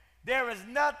area. There is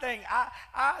nothing,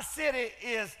 our city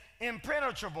is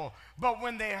impenetrable. But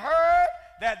when they heard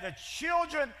that the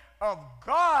children of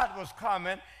God was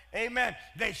coming, amen,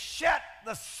 they shut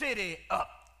the city up.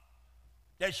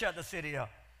 They shut the city up.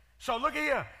 So look at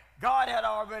here. God had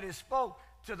already spoke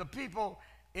to the people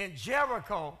in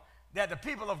Jericho that the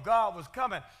people of God was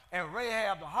coming, and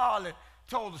Rahab the harlot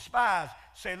told the spies,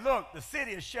 say, look, the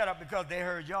city is shut up because they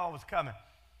heard y'all was coming,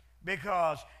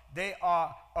 because they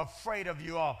are afraid of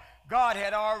you all. God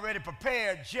had already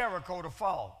prepared Jericho to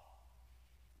fall.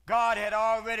 God had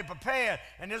already prepared,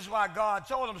 and this is why God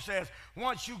told them, says,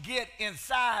 once you get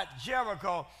inside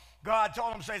Jericho, God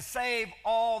told them, say, save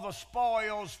all the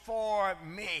spoils for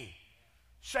me.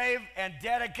 Save and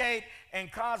dedicate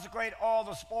and consecrate all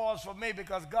the spoils for me,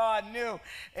 because God knew,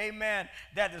 amen,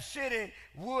 that the city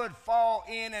would fall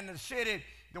in, and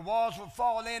the walls would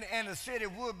fall in, and the city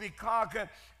would be conquered,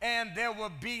 and there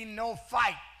would be no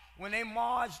fight. When they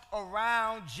marched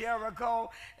around Jericho,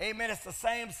 amen, it's the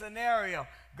same scenario.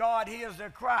 God hears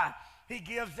their cry. He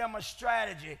gives them a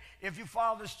strategy. If you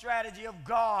follow the strategy of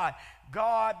God,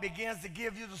 God begins to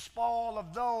give you the spoil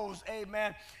of those,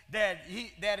 amen, that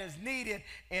is needed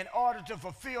in order to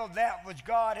fulfill that which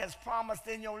God has promised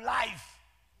in your life.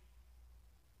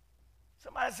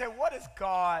 Somebody say, what is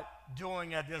God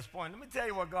doing at this point? Let me tell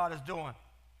you what God is doing.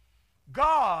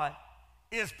 God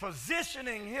is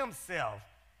positioning himself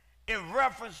in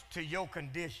reference to your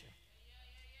condition.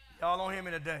 Y'all don't hear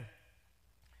me today.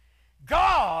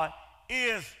 God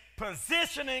is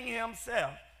positioning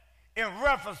himself in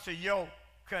reference to your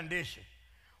condition.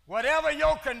 Whatever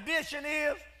your condition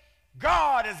is,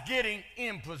 God is getting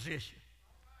in position.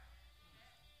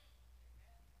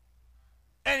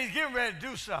 And he's getting ready to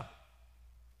do something.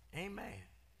 Amen.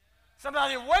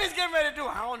 Somebody, what he's getting ready to do,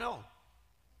 I don't know.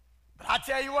 But I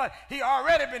tell you what, he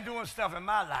already been doing stuff in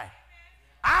my life.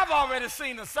 I've already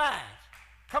seen the signs.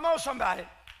 Come on, somebody.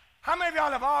 How many of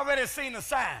y'all have already seen the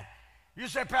signs? You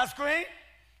say, Pastor Green,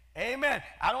 amen.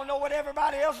 I don't know what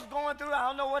everybody else is going through. I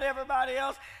don't know what everybody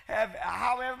else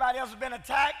how everybody else has been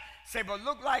attacked. Say, but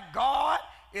look like God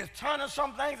is turning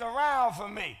some things around for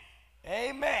me.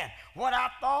 Amen. What I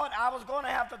thought I was going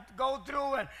to have to go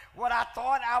through and what I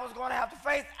thought I was going to have to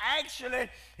face, actually,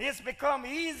 it's become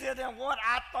easier than what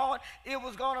I thought it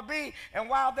was going to be. And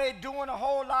while they're doing a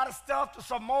whole lot of stuff to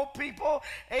some more people,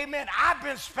 amen, I've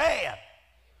been spared.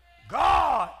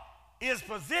 God is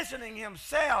positioning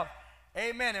himself,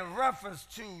 amen, in reference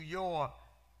to your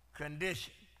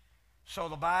condition. So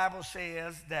the Bible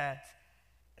says that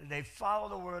they follow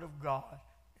the word of God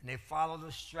and they follow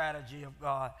the strategy of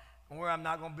God. And where I'm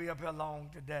not going to be up here long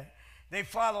today. They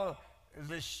follow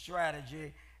this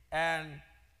strategy, and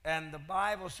the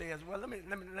Bible says, well, let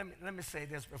me say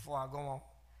this before I go on.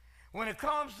 When it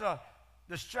comes to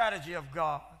the strategy of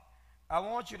God, I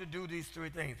want you to do these three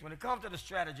things. When it comes to the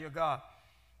strategy of God,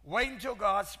 wait until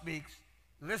God speaks,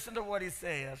 listen to what he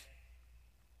says,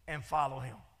 and follow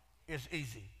him. It's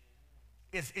easy.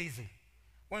 It's easy.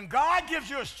 When God gives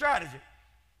you a strategy,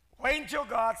 wait until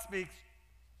God speaks,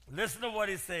 listen to what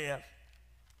he says,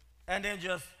 and then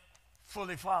just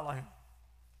fully follow him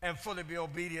and fully be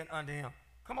obedient unto him.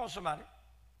 Come on, somebody.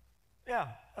 Yeah,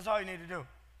 that's all you need to do.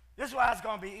 This is why it's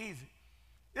going to be easy.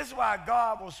 This is why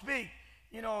God will speak,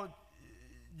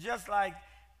 just like,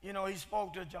 he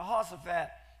spoke to Jehoshaphat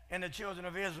and the children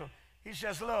of Israel. He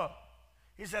says, look,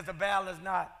 he says the battle is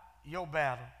not your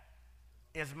battle.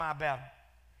 It's my battle.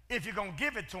 If you're going to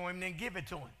give it to him, then give it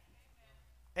to him.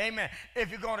 Amen.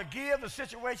 If you're going to give the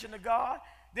situation to God,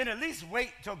 then at least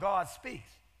wait till God speaks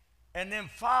and then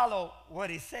follow what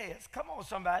he says. Come on,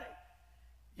 somebody.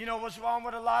 You know what's wrong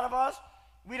with a lot of us?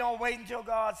 We don't wait until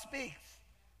God speaks.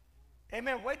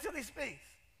 Amen. Wait till he speaks.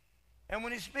 And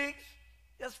when he speaks,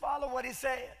 just follow what he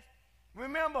says.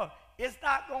 Remember, it's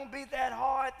not going to be that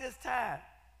hard this time.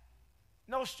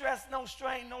 No stress, no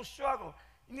strain, no struggle.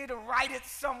 You need to write it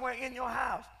somewhere in your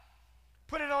house.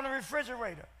 Put it on the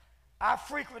refrigerator. I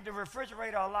frequent the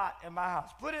refrigerator a lot in my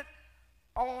house. Put it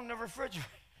on the refrigerator.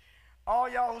 All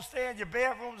y'all who stay in your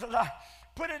bedrooms a lot,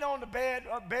 put it on the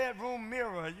bedroom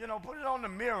mirror. Put it on the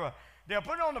mirror. They'll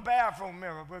put it on the bathroom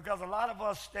mirror because a lot of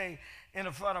us stay in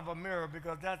the front of a mirror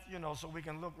because that's, so we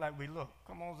can look like we look.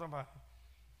 Come on, somebody.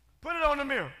 Put it on the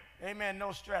mirror. Amen.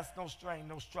 No stress, no strain,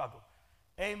 no struggle.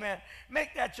 Amen.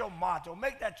 Make that your motto.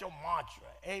 Make that your mantra.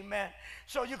 Amen.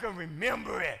 So you can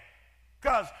remember it.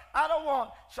 Because I don't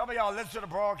want some of y'all listen to the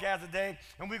broadcast today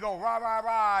and we go rah, rah,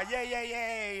 rah, yay, yay,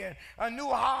 yay, and a new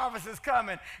harvest is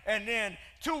coming. And then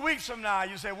 2 weeks from now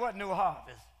you say, what new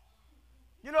harvest?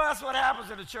 That's what happens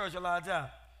in the church a lot of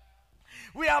times.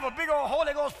 We have a big old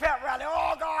Holy Ghost pep rally.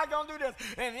 Oh, God going to do this.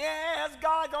 And yes,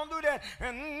 God going to do that.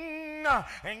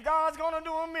 And God's going to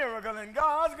do a miracle. And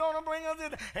God's going to bring us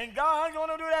this. And God's going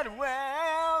to do that.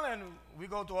 Well, and we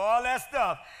go through all that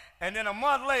stuff. And then a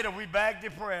month later, we back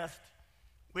depressed.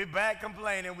 We back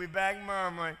complaining. We back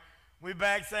murmuring. We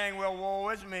back saying, well, woe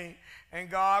is me. And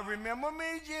God, remember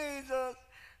me, Jesus.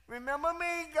 Remember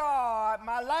me, God.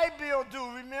 My light bill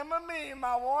due. Remember me.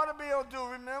 My water bill due.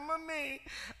 Remember me.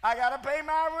 I got to pay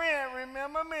my rent.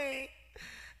 Remember me.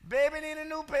 Baby need a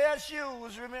new pair of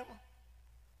shoes. Remember?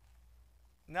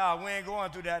 No, we ain't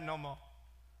going through that no more.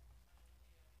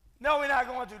 No, we're not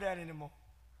going through that anymore.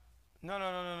 No.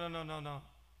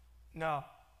 No.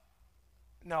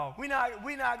 No, we're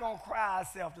not going to cry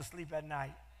ourselves to sleep at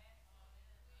night.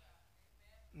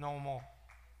 No more.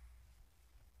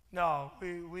 No,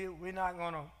 we're not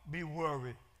going to be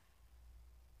worried.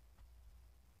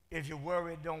 If you're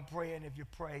worried, don't pray, and if you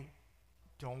pray,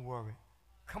 don't worry.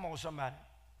 Come on, somebody.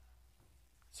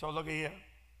 So look at here.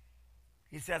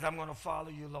 He says, I'm going to follow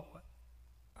you, Lord.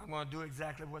 I'm going to do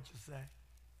exactly what you say.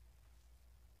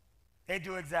 They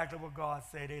do exactly what God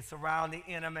said. They surround the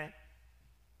enemy.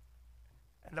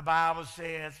 And the Bible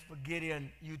says, for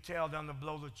Gideon, you tell them to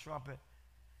blow the trumpet.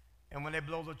 And when they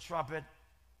blow the trumpet,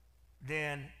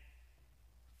 then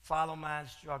follow my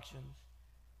instructions.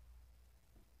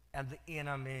 And the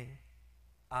enemy,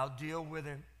 I'll deal with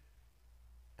him,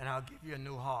 and I'll give you a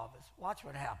new harvest. Watch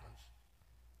what happens.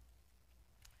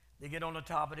 They get on the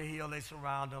top of the hill, they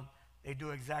surround them. They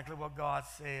do exactly what God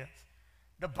says.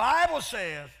 The Bible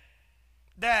says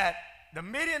that the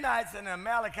Midianites and the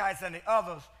Amalekites and the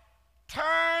others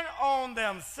turn on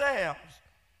themselves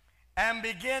and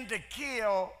begin to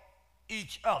kill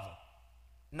each other.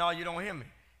 No, you don't hear me.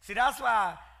 See, that's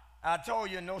why I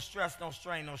told you no stress, no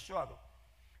strain, no struggle.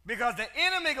 Because the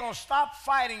enemy going to stop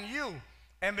fighting you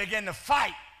and begin to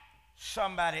fight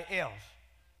somebody else.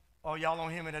 Oh, y'all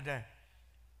don't hear me today.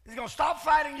 He's going to stop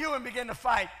fighting you and begin to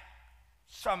fight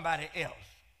somebody else.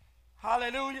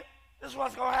 Hallelujah. This is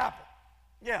what's going to happen.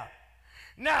 Yeah.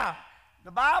 Now,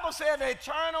 the Bible said they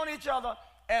turned on each other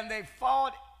and they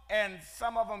fought, and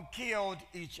some of them killed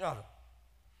each other.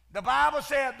 The Bible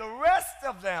said the rest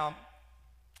of them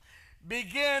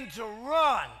began to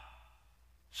run.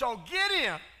 So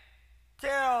Gideon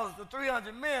tells the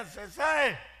 300 men, says,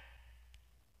 hey,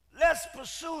 let's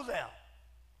pursue them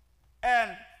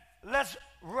and let's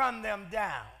run them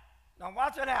down. Now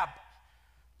watch what happens.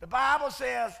 The Bible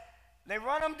says they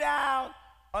run them down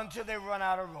until they run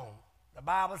out of room. The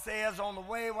Bible says on the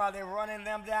way while they're running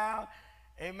them down,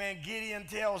 amen, Gideon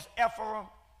tells Ephraim,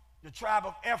 the tribe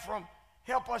of Ephraim,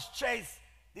 help us chase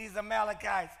these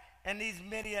Amalekites and these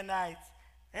Midianites.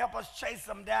 Help us chase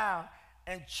them down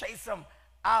and chase them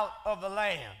out of the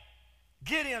land.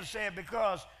 Gideon said,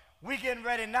 because we're getting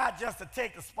ready not just to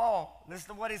take the spoil. Listen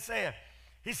to what he said.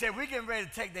 He said, we're getting ready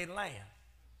to take their land.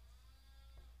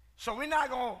 So we're not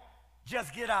going to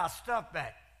just get our stuff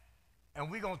back and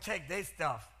we're going to take their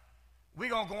stuff. We're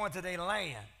going to go into their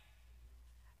land.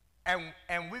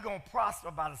 And we're going to prosper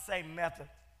by the same method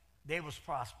they was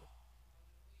prospered.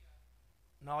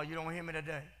 No, you don't hear me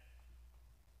today.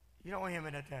 You don't hear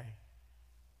me today.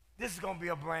 This is going to be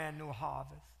a brand new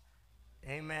harvest.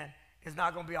 Amen. It's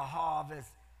not going to be a harvest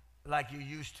like you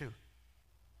used to.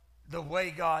 The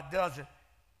way God does it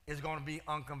is going to be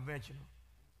unconventional.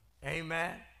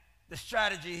 Amen. The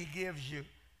strategy he gives you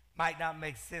might not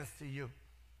make sense to you,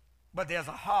 but there's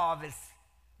a harvest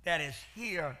that is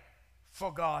here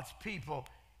for God's people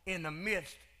in the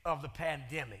midst of the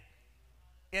pandemic,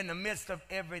 in the midst of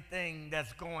everything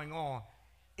that's going on.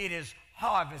 It is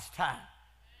harvest time.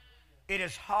 It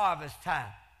is harvest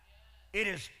time. It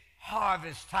is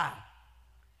harvest time.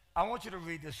 I want you to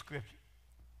read this scripture,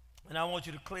 and I want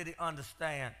you to clearly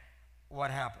understand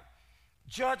what happened.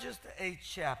 Judges, the 8th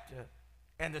chapter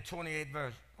and the 28th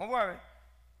verse. Don't worry.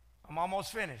 I'm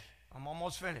almost finished. I'm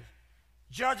almost finished.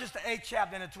 Judges, the 8th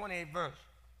chapter and the 28th verse.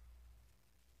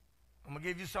 I'm going to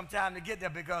give you some time to get there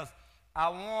because I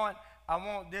want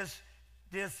this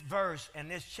verse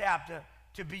and this chapter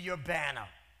to be your banner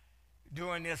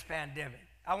during this pandemic.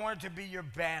 I want it to be your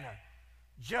banner.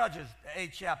 Judges, the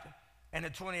 8th chapter and the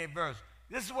 28th verse.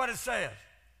 This is what it says.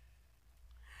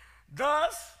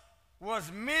 Thus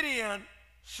was Midian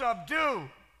subdued.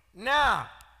 Now,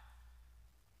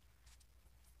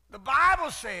 the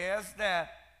Bible says that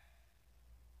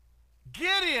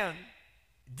Gideon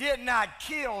did not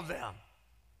kill them.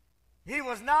 He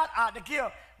was not out to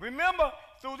kill. Remember,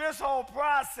 through this whole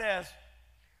process,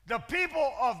 the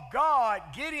people of God,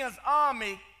 Gideon's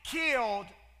army, killed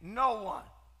no one.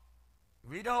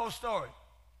 Read the whole story.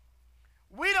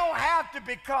 We don't have to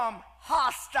become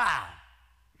hostile.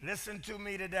 Listen to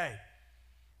me today.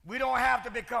 We don't have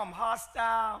to become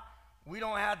hostile. We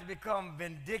don't have to become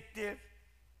vindictive.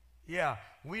 Yeah,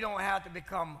 we don't have to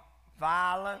become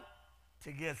violent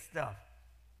to get stuff.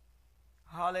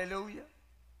 Hallelujah.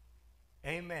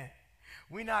 Amen.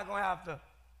 We're not going to have to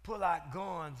pull out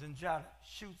guns and try to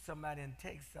shoot somebody and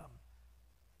take something.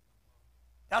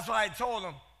 That's why I told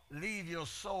them, leave your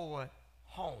sword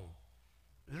home.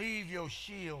 Leave your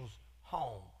shields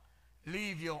home.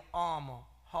 Leave your armor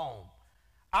home.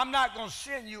 I'm not going to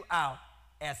send you out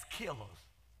as killers.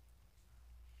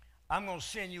 I'm going to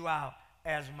send you out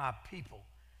as my people.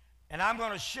 And I'm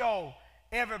going to show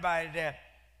everybody that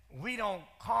we don't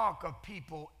conquer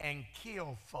people and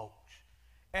kill folks.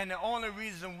 And the only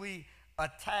reason we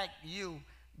attack you,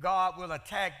 God will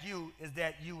attack you, is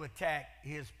that you attack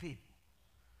his people.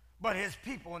 But his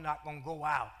people are not going to go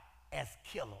out as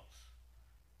killers.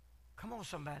 Come on,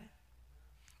 somebody.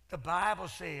 The Bible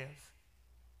says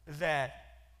that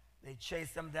they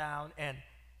chased them down and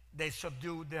they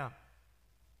subdued them.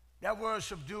 That word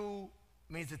subdue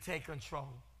means to take control.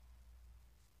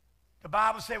 The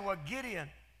Bible says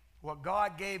what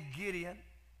God gave Gideon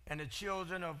and the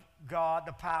children of God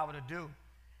the power to do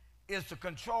is to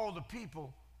control the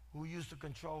people who used to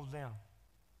control them.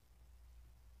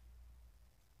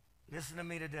 Listen to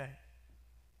me today.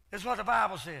 This is what the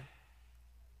Bible said.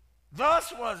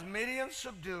 Thus was Midian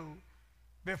subdued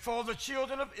before the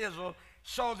children of Israel,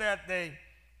 so that they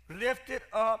lifted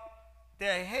up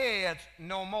their heads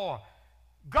no more.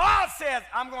 God says,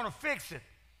 I'm going to fix it.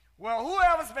 Well,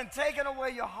 whoever's been taking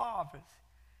away your harvest,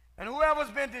 and whoever's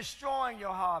been destroying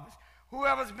your harvest,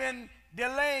 whoever's been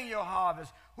delaying your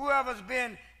harvest, whoever's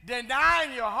been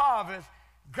denying your harvest,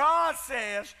 God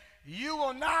says you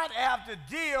will not have to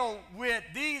deal with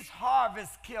these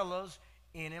harvest killers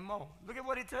anymore. Look at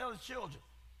what he tells his children.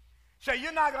 So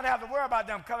you're not going to have to worry about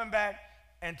them coming back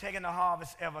and taking the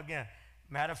harvest ever again.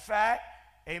 Matter of fact,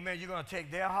 amen, you're going to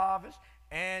take their harvest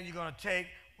and you're going to take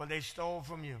what they stole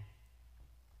from you.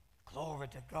 Glory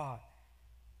to God.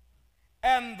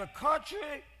 And the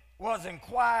country was in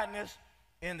quietness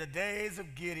in the days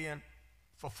of Gideon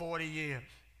for 40 years.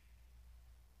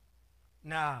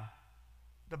 Now,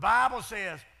 the Bible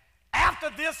says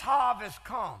after this harvest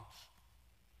comes,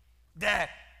 that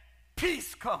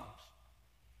peace comes.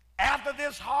 After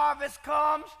this harvest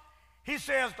comes, he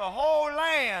says the whole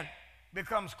land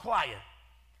becomes quiet.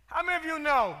 How many of you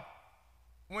know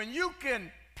when you can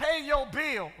pay your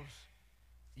bills,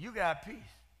 you got peace?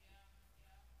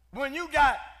 When you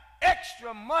got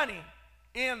extra money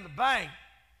in the bank,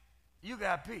 you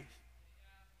got peace.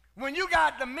 When you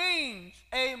got the means,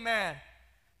 amen,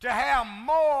 to have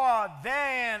more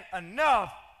than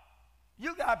enough,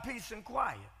 you got peace and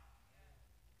quiet.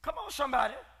 Come on,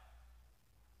 somebody.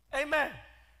 Amen.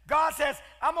 God says,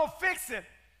 I'm going to fix it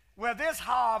where this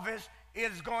harvest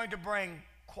is going to bring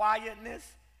quietness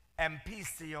and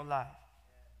peace to your life.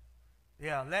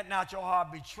 Yeah, let not your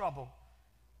heart be troubled,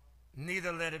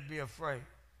 neither let it be afraid.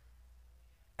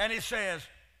 And he says,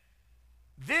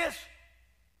 this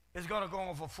is going to go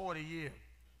on for 40 years.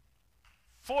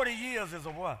 40 years is a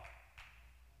what?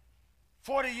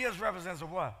 40 years represents a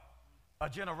what? A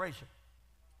generation.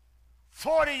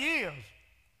 40 years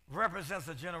represents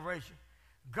a generation.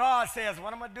 God says,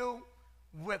 what I'm going to do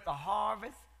with the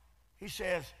harvest, he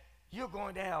says, you're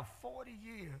going to have 40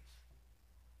 years.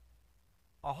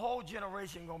 A whole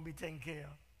generation going to be taken care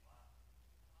of.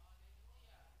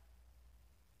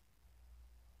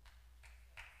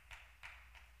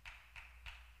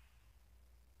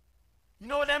 You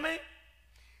know what that means?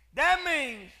 That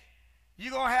means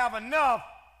you're going to have enough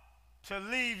to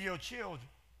leave your children.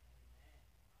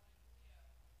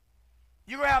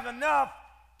 You're going to have enough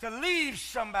to leave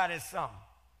somebody something.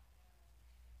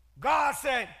 God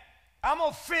said, I'm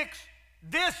going to fix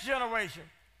this generation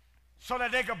so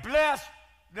that they can bless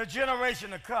the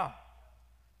generation to come.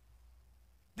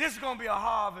 This is going to be a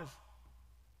harvest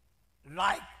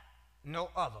like no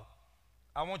other.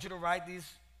 I want you to write these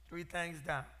 3 things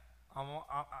down.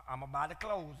 I'm about to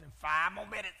close in 5 more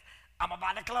minutes. I'm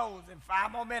about to close in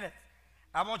 5 more minutes.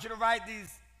 I want you to write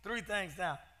these 3 things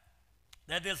down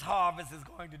that this harvest is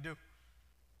going to do.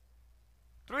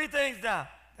 3 things now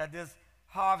that this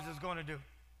harvest is going to do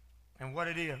and what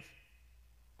it is.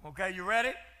 Okay, you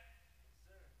ready?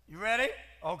 You ready?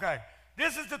 Okay.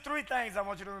 This is the 3 things I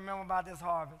want you to remember about this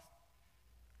harvest.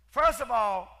 First of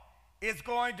all, it's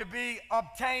going to be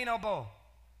obtainable.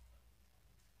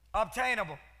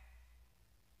 Obtainable.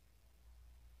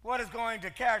 What is going to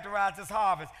characterize this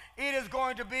harvest? It is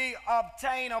going to be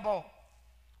obtainable.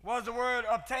 What does the word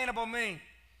obtainable mean?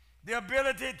 The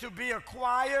ability to be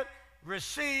acquired,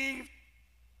 received,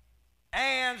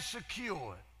 and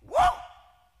secured. Whoa!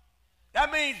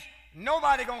 That means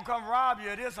nobody going to come rob you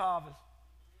of this harvest.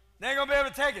 They ain't going to be able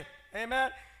to take it.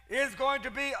 Amen? It's going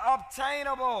to be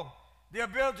obtainable. The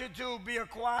ability to be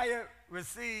acquired,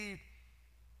 received,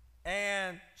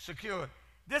 and secured.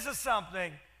 This is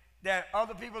something that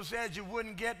other people said you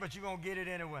wouldn't get, but you're going to get it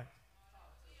anyway.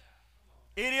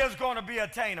 It is going to be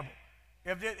attainable.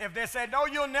 If they say, no,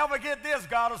 you'll never get this,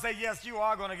 God will say, yes, you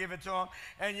are going to give it to them,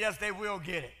 and yes, they will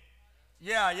get it.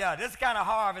 Yeah, this kind of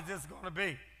harvest is going to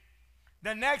be.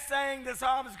 The next thing this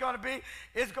harvest is going to be,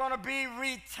 it's going to be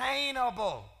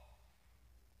retainable.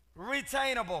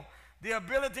 Retainable. The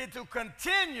ability to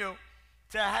continue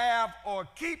to have or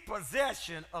keep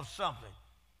possession of something.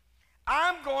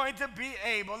 I'm going to be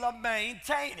able to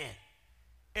maintain it.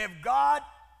 If God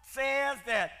says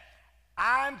that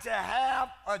I'm to have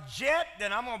a jet,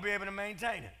 then I'm going to be able to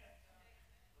maintain it.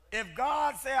 If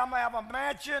God says I'm going to have a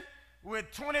mansion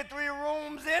with 23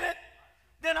 rooms in it,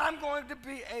 then I'm going to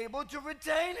be able to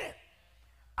retain it.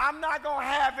 I'm not going to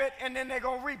have it and then they're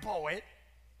going to repo it.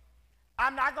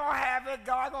 I'm not going to have it,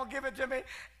 God going to give it to me,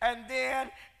 and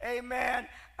then, amen,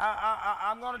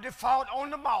 I'm going to default on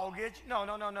the mortgage. No.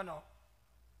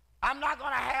 I'm not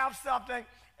going to have something,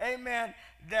 amen,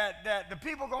 that the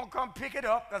people going to come pick it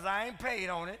up because I ain't paid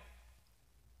on it.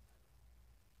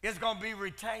 It's going to be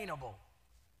retainable.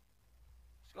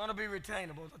 It's going to be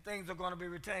retainable. The things are going to be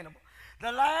retainable.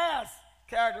 The last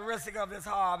characteristic of this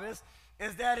harvest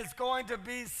is that it's going to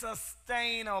be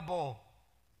sustainable.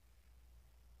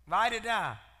 Write it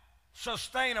down.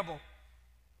 Sustainable.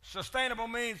 Sustainable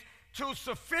means to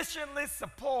sufficiently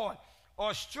support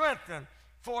or strengthen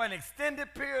for an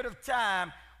extended period of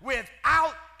time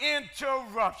without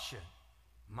interruption.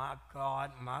 My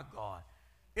God, my God.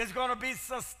 It's going to be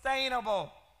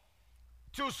sustainable.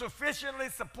 To sufficiently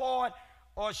support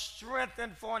or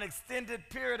strengthen for an extended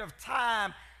period of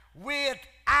time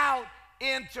without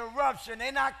interruption.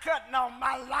 They're not cutting on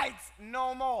my lights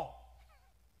no more.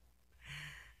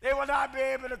 They will not be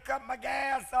able to cut my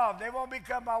gas off. They won't be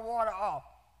cutting my water off.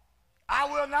 I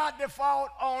will not default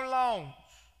on loans.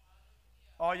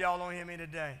 Oh, y'all don't hear me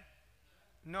today.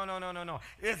 No.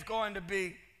 It's going to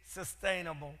be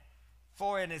sustainable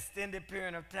for an extended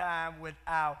period of time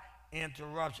without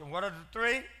interruption. What are the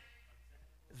 3?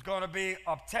 It's going to be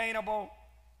obtainable,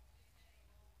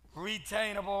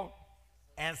 retainable,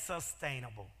 and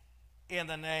sustainable in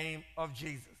the name of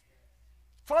Jesus.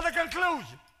 For the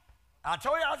conclusion, I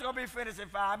told you I was going to be finished in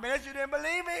 5 minutes. You didn't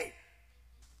believe me.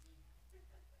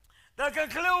 The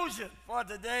conclusion for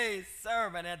today's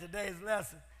sermon and today's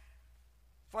lesson.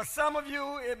 For some of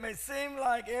you, it may seem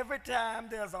like every time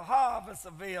there's a harvest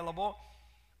available,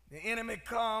 the enemy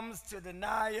comes to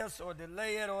deny us or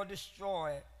delay it or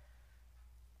destroy it.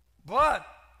 But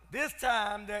this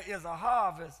time there is a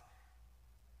harvest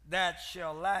that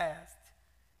shall last,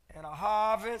 and a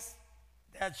harvest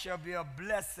that shall be a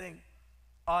blessing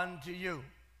unto you.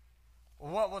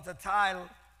 What was the title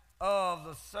of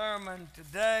the sermon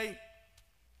today?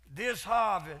 This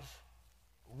harvest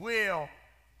will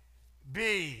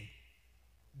be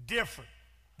different.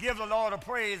 Give the Lord a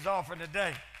praise offering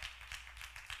today.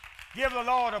 Give the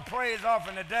Lord a praise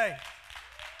offering today.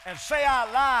 And say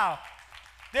out loud,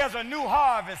 there's a new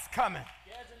harvest coming.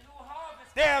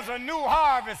 There's a new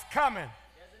harvest coming.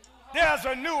 There's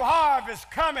a new harvest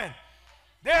coming.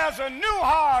 There's a new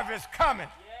harvest coming.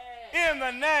 In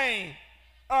the name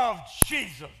of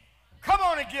Jesus. Come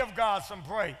on and give God some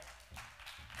praise.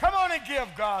 Come on and give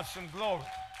God some glory.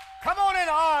 Come on and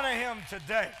honor him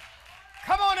today.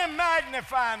 Come on and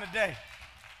magnify him today.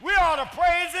 We ought to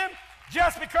praise him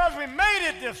just because we made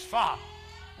it this far.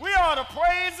 We ought to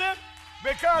praise him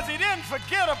because he didn't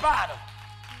forget about us.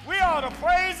 We ought to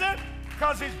praise him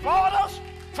because he's brought us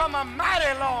from a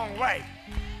mighty long way.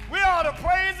 We ought to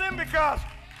praise him because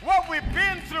what we've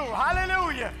been through,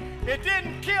 hallelujah, it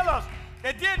didn't kill us.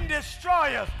 It didn't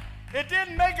destroy us. It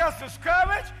didn't make us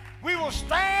discouraged. We will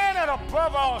stand and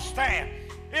above all stand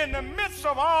in the midst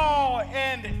of all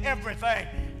and everything.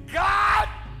 God,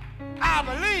 I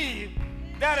believe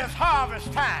that it's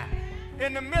harvest time.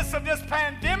 In the midst of this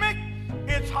pandemic,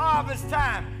 it's harvest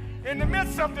time. In the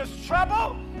midst of this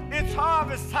trouble, it's it's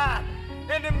harvest time.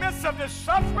 In the midst of this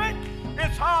suffering,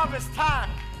 it's harvest time.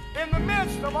 In the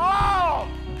midst of all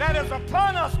that is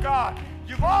upon us, God,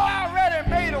 you've already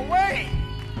made a way.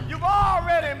 You've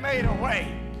already made a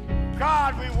way.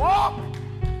 God, we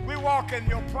walk in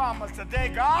your promise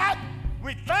today, God.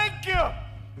 We thank you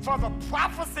for the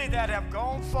prophecy that have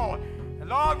gone forth. And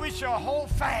Lord, we shall hold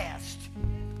fast.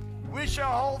 We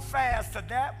shall hold fast to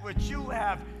that which you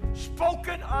have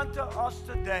spoken unto us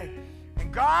today.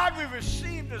 And God, we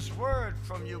receive this word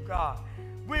from you, God.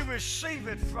 We receive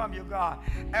it from you, God.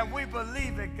 And we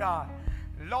believe it, God.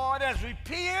 Lord, as we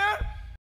peer